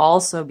there will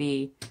also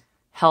be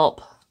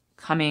help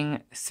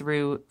coming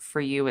through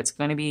for you. It's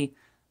going to be,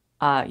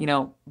 you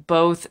know,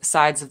 both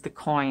sides of the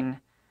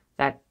coin,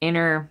 that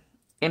inner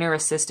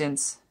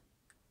assistance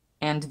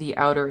and the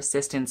outer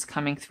assistance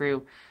coming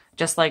through.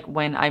 Just like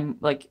when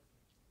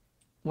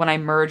I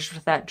merged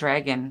with that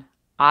dragon,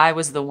 I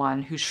was the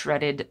one who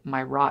shredded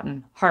my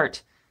rotten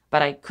heart,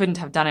 but I couldn't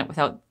have done it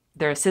without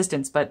their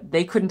assistance, but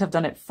they couldn't have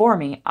done it for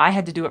me. I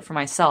had to do it for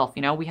myself.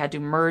 You know, we had to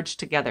merge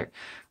together,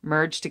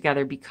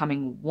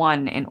 becoming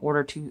one in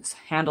order to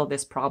handle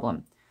this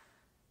problem.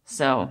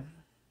 So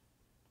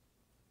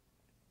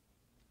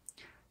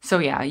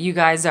yeah, you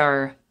guys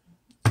are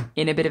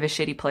in a bit of a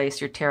shitty place.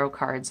 Your tarot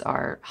cards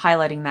are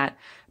highlighting that,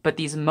 but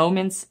these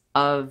moments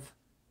of,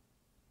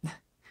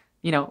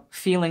 you know,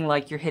 feeling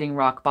like you're hitting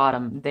rock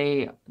bottom,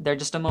 they're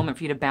just a moment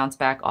for you to bounce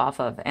back off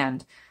of.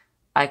 And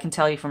I can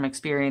tell you from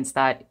experience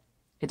that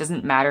it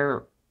doesn't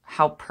matter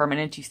how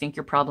permanent you think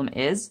your problem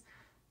is.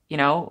 You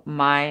know,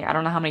 I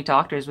don't know how many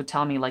doctors would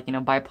tell me, like, you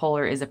know,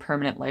 bipolar is a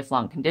permanent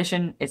lifelong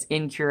condition. It's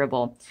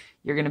incurable.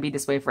 You're going to be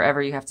this way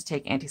forever. You have to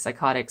take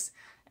antipsychotics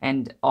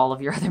and all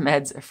of your other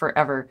meds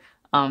forever.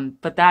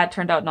 But that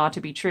turned out not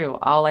to be true.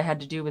 All I had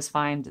to do was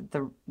find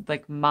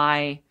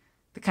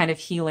the kind of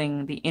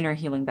healing, the inner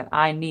healing that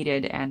I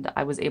needed, and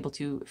I was able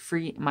to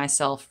free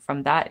myself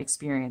from that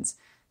experience.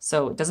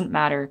 So it doesn't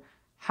matter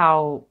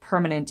how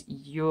permanent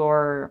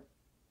your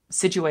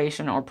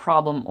situation or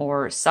problem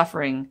or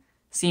suffering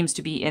seems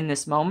to be in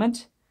this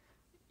moment.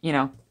 You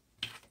know,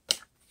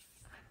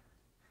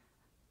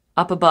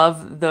 up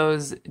above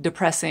those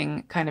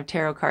depressing kind of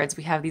tarot cards,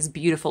 we have these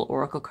beautiful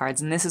oracle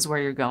cards, and this is where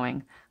you're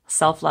going.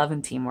 Self-love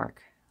and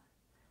teamwork.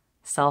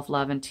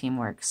 Self-love and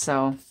teamwork.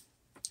 So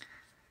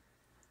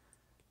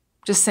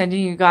just sending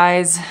you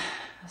guys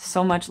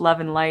so much love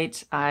and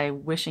light.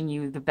 I'm wishing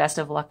you the best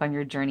of luck on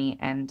your journey,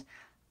 and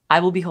I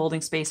will be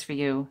holding space for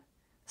you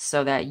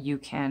so that you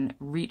can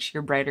reach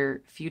your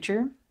brighter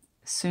future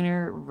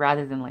sooner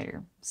rather than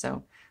later.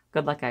 So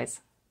good luck, guys.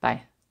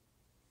 Bye.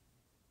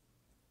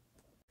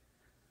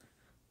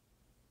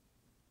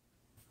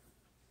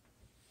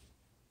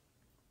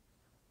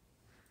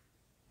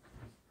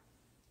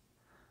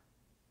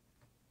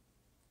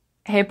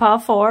 Hey, Pile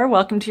 4,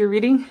 welcome to your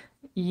reading.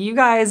 You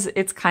guys,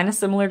 it's kind of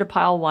similar to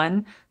Pile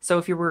 1. So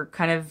if you were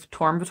kind of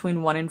torn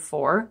between 1 and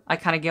 4, I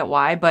kind of get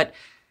why, but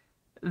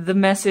the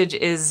message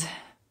is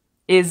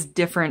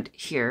different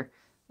here.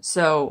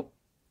 So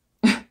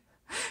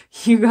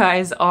you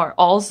guys are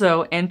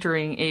also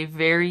entering a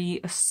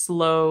very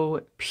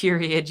slow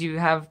period. You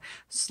have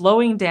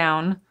slowing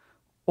down,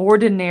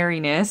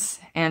 ordinariness,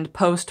 and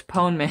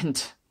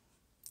postponement.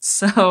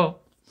 So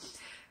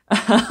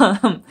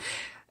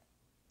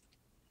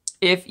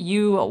if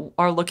you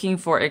are looking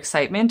for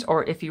excitement,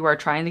 or if you are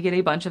trying to get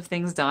a bunch of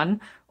things done,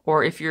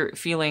 or if you're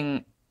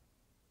feeling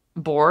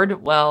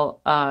bored,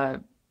 well,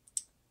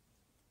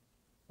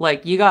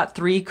 like, you got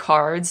 3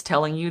 cards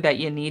telling you that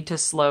you need to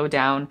slow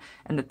down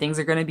and that things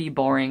are going to be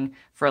boring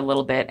for a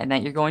little bit and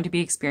that you're going to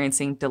be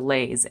experiencing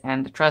delays.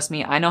 And trust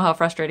me, I know how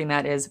frustrating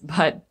that is,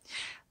 but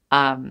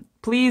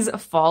please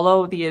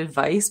follow the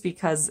advice,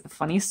 because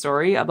funny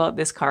story about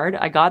this card,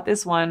 I got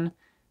this one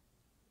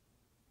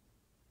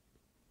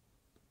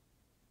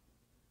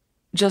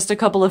just a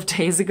couple of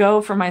days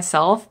ago for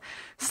myself,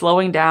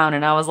 slowing down,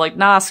 and I was like,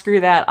 nah,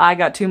 screw that. I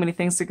got too many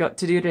things to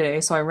do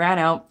today. So I ran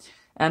out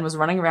and was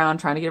running around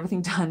trying to get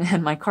everything done,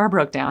 and my car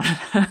broke down.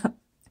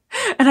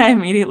 And I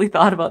immediately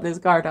thought about this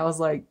card. I was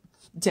like,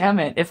 damn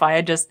it, if I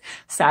had just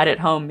sat at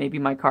home, maybe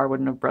my car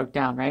wouldn't have broke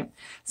down, right?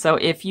 So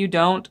if you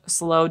don't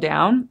slow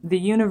down, the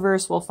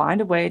universe will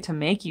find a way to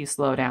make you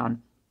slow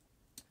down.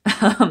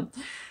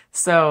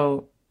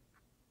 So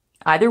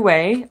either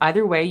way,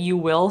 you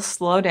will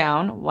slow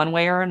down one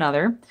way or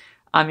another.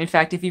 In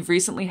fact, if you've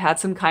recently had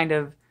some kind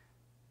of,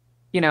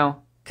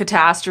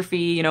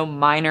 catastrophe,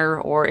 minor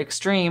or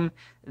extreme,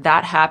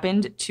 that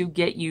happened to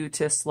get you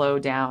to slow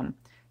down.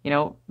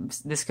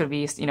 This could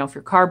be, if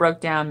your car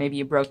broke down, maybe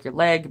you broke your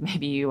leg,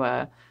 maybe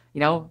you,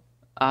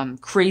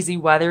 crazy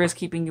weather is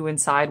keeping you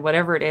inside,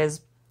 whatever it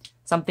is,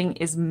 something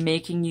is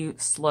making you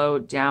slow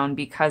down,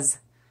 because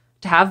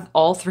to have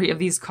all three of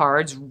these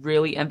cards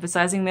really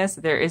emphasizing this,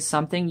 there is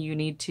something you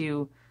need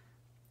to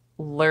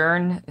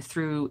learn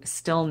through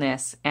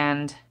stillness.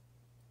 And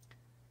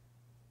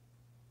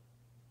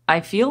I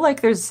feel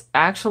like there's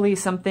actually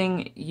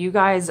something you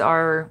guys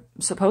are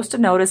supposed to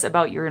notice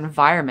about your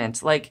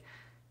environment. Like,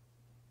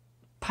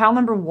 pile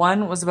number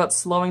 1 was about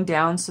slowing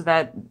down so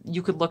that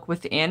you could look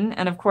within.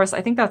 And of course,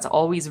 I think that's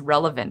always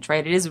relevant,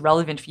 right? It is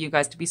relevant for you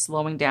guys to be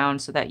slowing down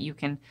so that you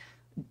can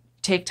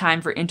take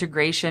time for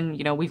integration.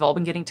 We've all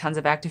been getting tons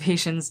of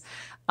activations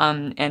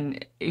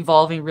and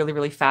evolving really,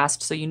 really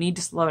fast. So you need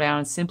to slow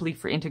down simply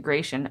for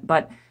integration.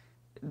 But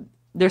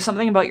there's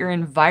something about your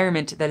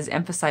environment that is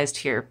emphasized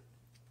here.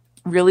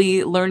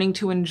 Really learning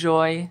to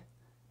enjoy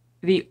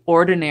the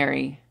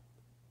ordinary.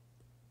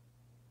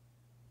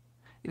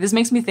 This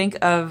makes me think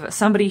of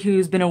somebody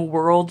who's been a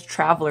world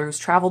traveler, who's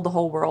traveled the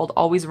whole world,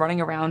 always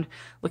running around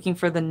looking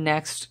for the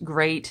next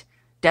great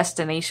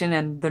destination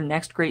and the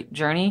next great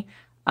journey.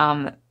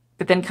 But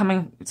then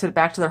coming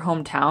back to their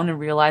hometown and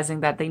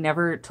realizing that they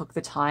never took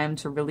the time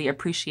to really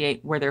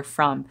appreciate where they're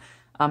from.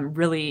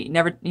 Really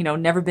never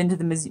been to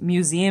the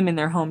museum in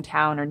their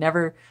hometown, or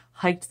never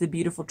hiked the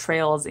beautiful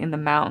trails in the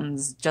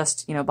mountains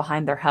just,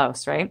 behind their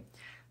house, right?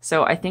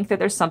 So I think that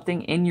there's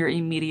something in your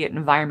immediate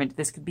environment.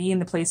 This could be in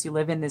the place you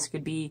live in. This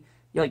could be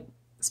like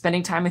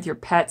spending time with your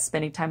pets,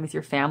 spending time with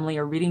your family,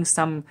 or reading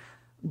some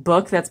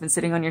book that's been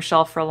sitting on your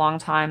shelf for a long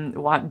time,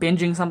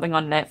 binging something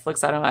on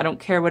Netflix. I don't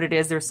care what it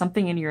is. There's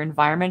something in your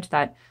environment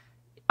that,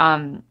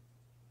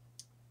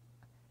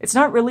 it's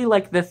not really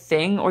like the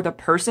thing or the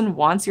person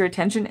wants your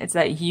attention. It's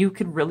that you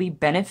could really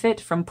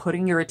benefit from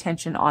putting your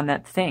attention on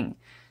that thing.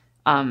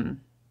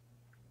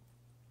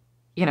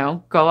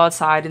 Go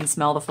outside and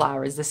smell the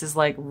flowers. This is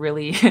like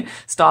really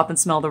stop and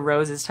smell the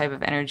roses type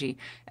of energy.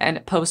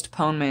 And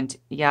postponement.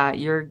 Yeah,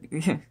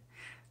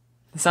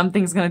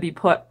 something's going to be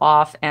put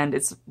off and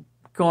it's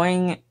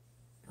going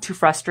to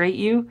frustrate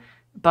you.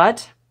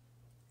 But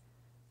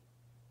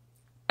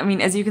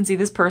as you can see,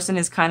 this person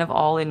is kind of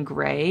all in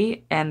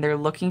gray and they're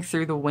looking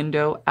through the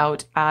window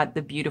out at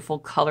the beautiful,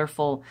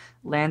 colorful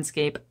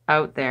landscape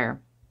out there.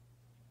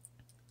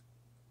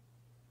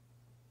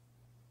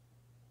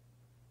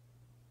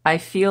 I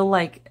feel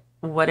like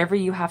whatever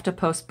you have to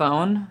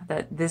postpone,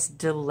 that this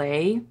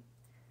delay,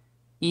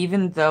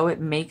 even though it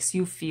makes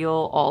you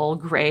feel all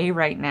gray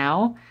right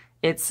now,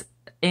 it's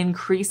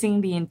increasing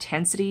the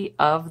intensity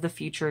of the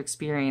future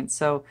experience.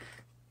 So,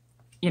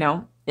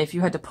 if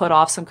you had to put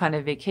off some kind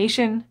of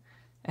vacation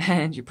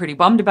and you're pretty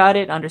bummed about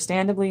it,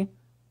 understandably,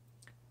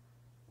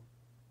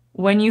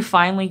 when you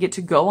finally get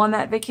to go on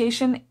that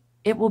vacation,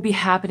 it will be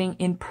happening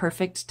in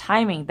perfect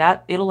timing.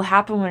 That it'll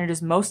happen when it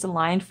is most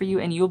aligned for you,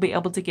 and you'll be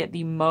able to get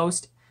the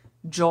most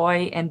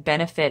joy and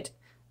benefit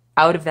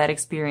out of that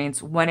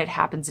experience when it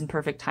happens in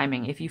perfect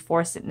timing. If you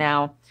force it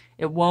now,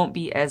 it won't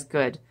be as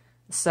good.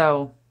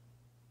 So,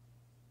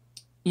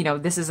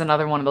 this is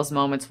another one of those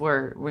moments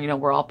where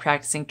we're all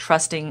practicing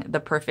trusting the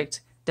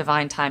perfect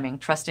divine timing,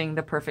 trusting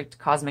the perfect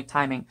cosmic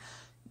timing,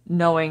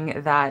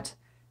 knowing that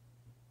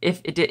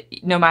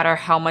no matter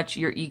how much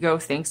your ego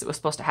thinks it was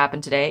supposed to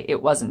happen today,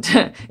 it wasn't.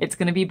 It's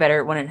going to be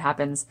better when it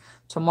happens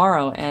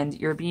tomorrow. And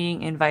you're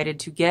being invited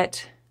to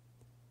get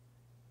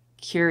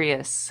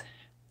curious.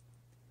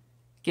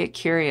 Get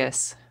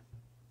curious.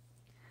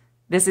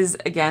 This is,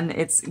 again,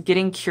 it's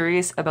getting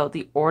curious about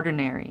the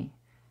ordinary,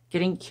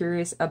 getting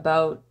curious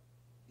about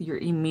your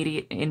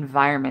immediate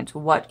environment.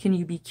 What can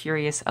you be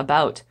curious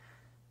about?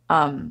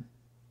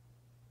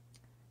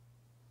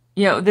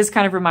 This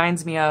kind of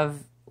reminds me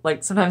of,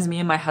 like, sometimes me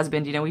and my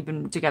husband, we've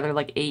been together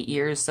like 8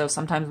 years. So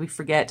sometimes we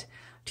forget,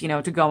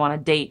 to go on a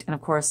date. And of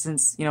course,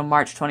 since,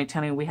 March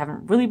 2020, we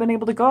haven't really been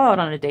able to go out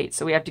on a date.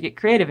 So we have to get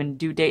creative and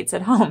do dates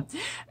at home.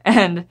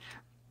 And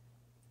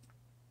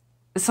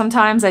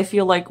sometimes I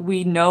feel like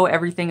we know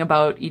everything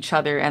about each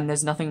other and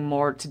there's nothing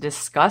more to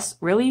discuss,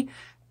 really.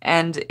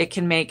 And it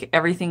can make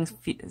everything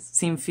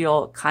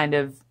feel kind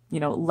of,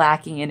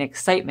 lacking in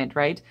excitement,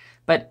 right?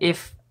 But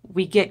if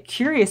we get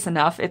curious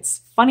enough,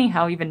 it's funny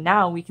how even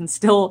now we can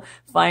still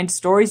find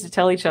stories to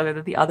tell each other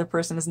that the other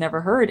person has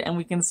never heard, and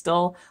we can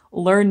still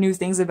learn new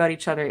things about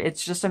each other.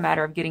 It's just a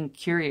matter of getting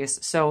curious.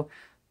 So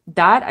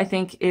that, I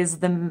think, is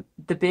the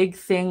big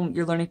thing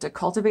you're learning to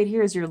cultivate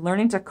here, is you're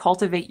learning to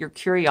cultivate your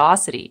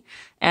curiosity.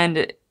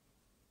 And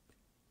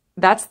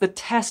that's the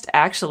test,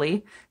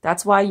 actually.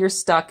 That's why you're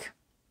stuck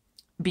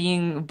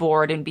being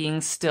bored and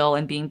being still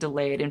and being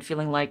delayed and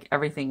feeling like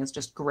everything is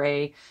just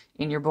gray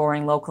in your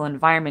boring local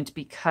environment,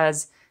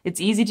 because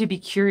it's easy to be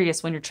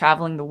curious when you're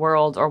traveling the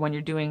world or when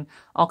you're doing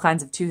all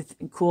kinds of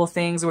cool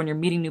things or when you're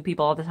meeting new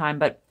people all the time.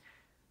 But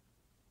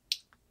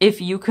if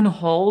you can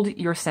hold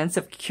your sense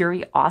of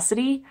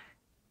curiosity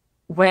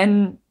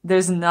when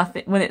there's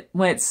nothing,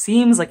 when it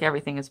seems like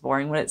everything is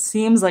boring, when it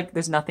seems like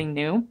there's nothing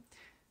new,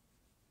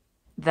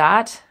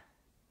 that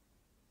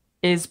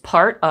is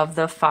part of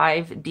the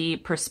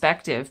 5D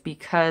perspective,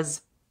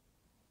 because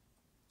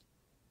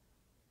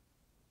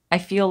I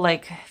feel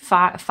like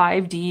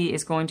 5D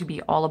is going to be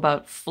all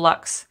about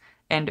flux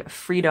and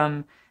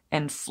freedom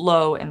and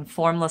flow and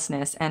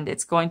formlessness, and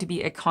it's going to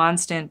be a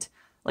constant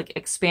like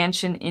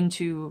expansion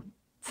into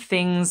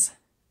things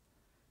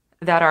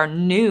that are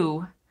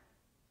new,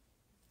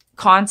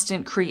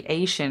 constant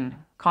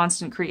creation,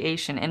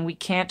 and we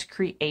can't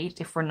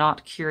create if we're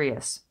not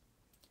curious.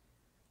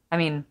 I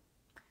mean,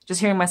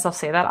 just hearing myself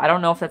say that, I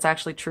don't know if that's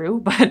actually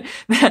true, but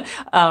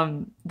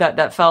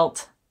that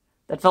felt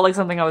like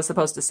something I was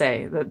supposed to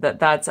say.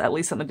 That's at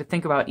least something to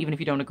think about, even if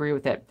you don't agree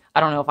with it. I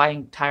don't know if I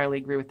entirely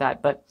agree with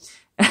that, but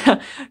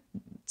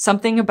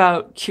something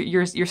about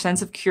your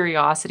sense of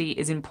curiosity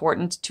is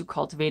important to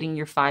cultivating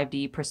your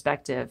 5D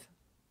perspective.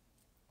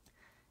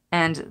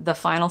 And the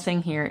final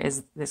thing here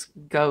is this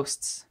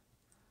ghosts.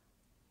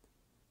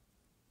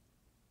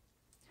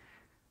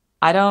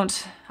 I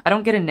don't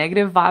get a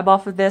negative vibe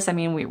off of this. I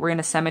mean, we're in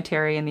a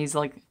cemetery and these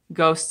like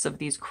ghosts of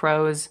these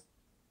crows.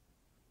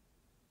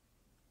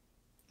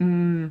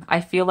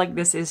 I feel like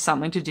this is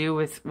something to do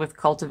with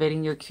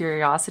cultivating your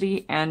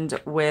curiosity and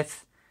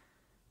with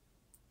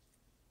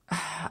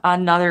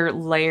another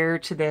layer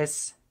to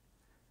this.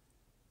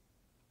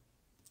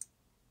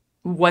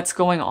 What's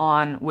going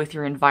on with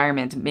your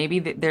environment?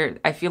 Maybe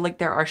I feel like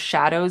there are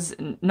shadows,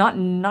 not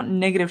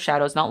negative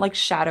shadows, not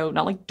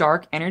like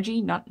dark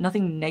energy,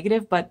 nothing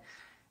negative, but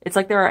it's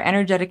like there are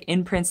energetic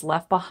imprints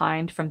left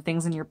behind from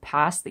things in your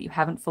past that you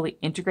haven't fully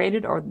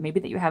integrated, or maybe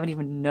that you haven't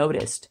even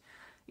noticed.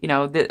 You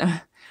know,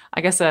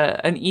 I guess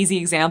an easy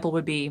example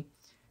would be,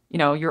 you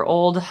know, your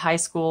old high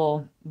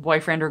school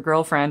boyfriend or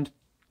girlfriend.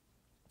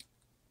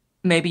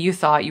 Maybe you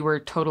thought you were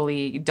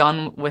totally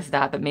done with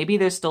that, but maybe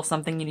there's still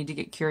something you need to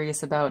get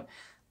curious about.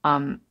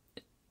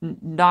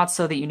 Not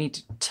so that you need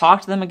to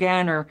talk to them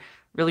again or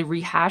really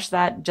rehash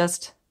that.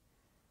 Just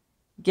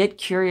get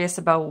curious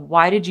about,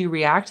 why did you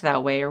react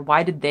that way, or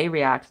why did they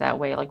react that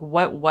way? Like,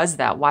 what was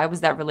that? Why was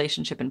that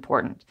relationship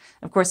important?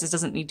 Of course, this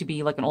doesn't need to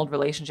be like an old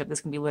relationship.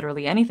 This can be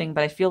literally anything,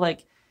 but I feel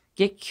like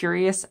get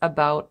curious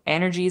about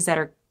energies that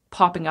are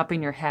popping up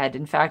in your head.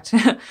 In fact,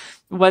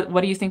 what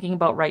are you thinking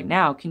about right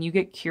now? Can you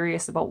get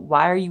curious about,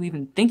 why are you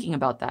even thinking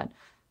about that?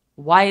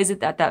 Why is it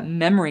that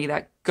memory,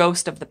 that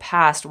ghost of the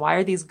past, why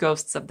are these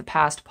ghosts of the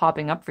past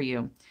popping up for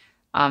you?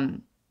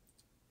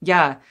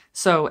 Yeah,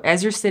 so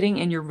as you're sitting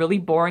in your really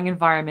boring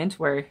environment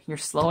where you're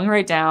slowing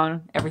right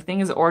down, everything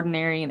is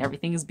ordinary and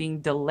everything is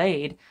being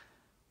delayed,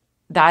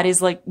 that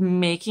is like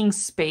making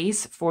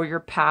space for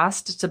your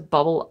past to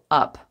bubble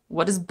up.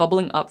 What is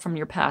bubbling up from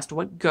your past?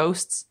 What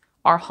ghosts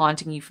are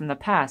haunting you from the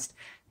past?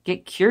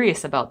 Get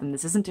curious about them.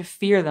 This isn't to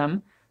fear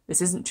them.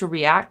 This isn't to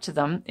react to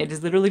them. It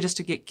is literally just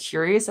to get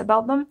curious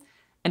about them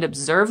and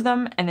observe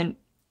them, and then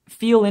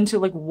feel into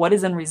like, what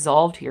is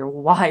unresolved here?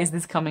 Why is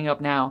this coming up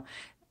now?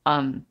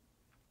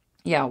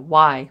 Yeah,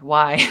 why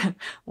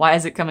why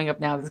is it coming up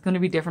now? It's going to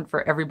be different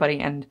for everybody,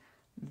 and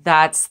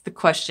that's the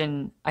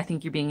question I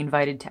think you're being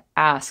invited to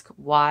ask.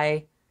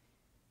 Why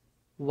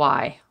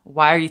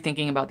are you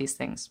thinking about these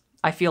things?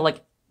 I feel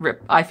like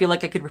I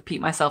could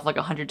repeat myself like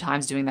 100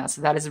 times doing that.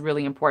 So that is a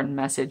really important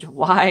message.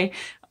 Why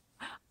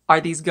are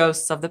these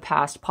ghosts of the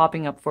past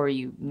popping up for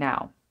you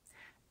now?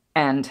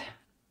 And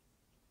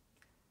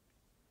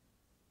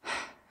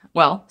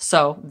well,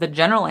 so the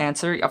general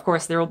answer, of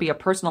course, there will be a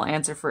personal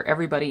answer for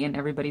everybody and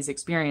everybody's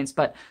experience,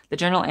 but the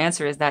general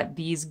answer is that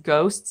these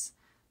ghosts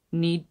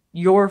need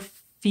your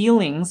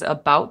feelings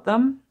about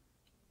them.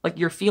 Like,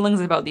 your feelings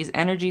about these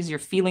energies, your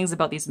feelings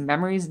about these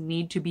memories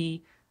need to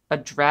be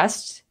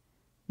addressed,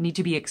 need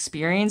to be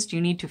experienced. You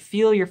need to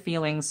feel your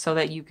feelings so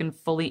that you can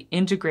fully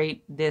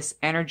integrate this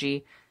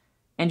energy.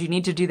 And you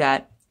need to do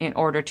that in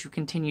order to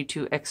continue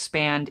to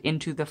expand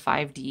into the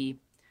 5D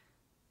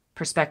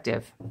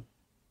perspective.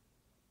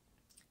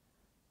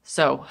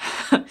 So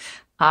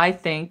I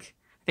think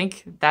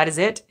that is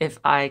it. If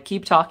I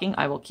keep talking,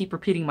 I will keep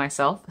repeating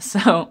myself.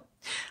 So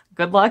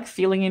good luck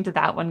feeling into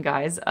that one,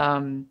 guys.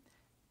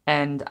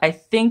 And I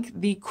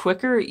think the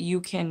quicker you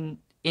can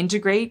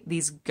integrate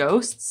these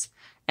ghosts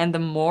and the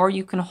more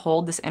you can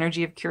hold this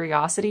energy of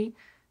curiosity,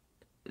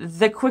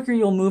 the quicker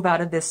you'll move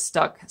out of this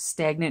stuck,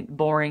 stagnant,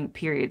 boring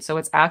period. So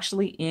it's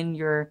actually in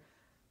your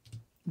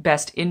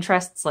best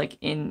interests,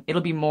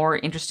 it'll be more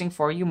interesting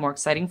for you, more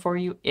exciting for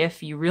you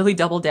if you really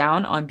double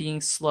down on being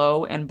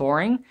slow and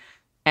boring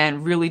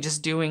and really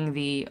just doing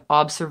the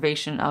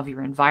observation of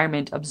your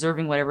environment,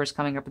 observing whatever's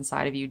coming up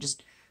inside of you.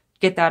 Just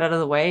get that out of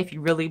the way. If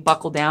you really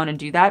buckle down and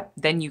do that,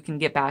 then you can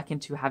get back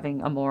into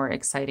having a more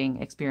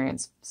exciting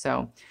experience.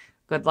 So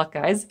good luck,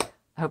 guys.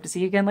 hope to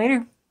see you again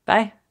later.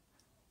 Bye.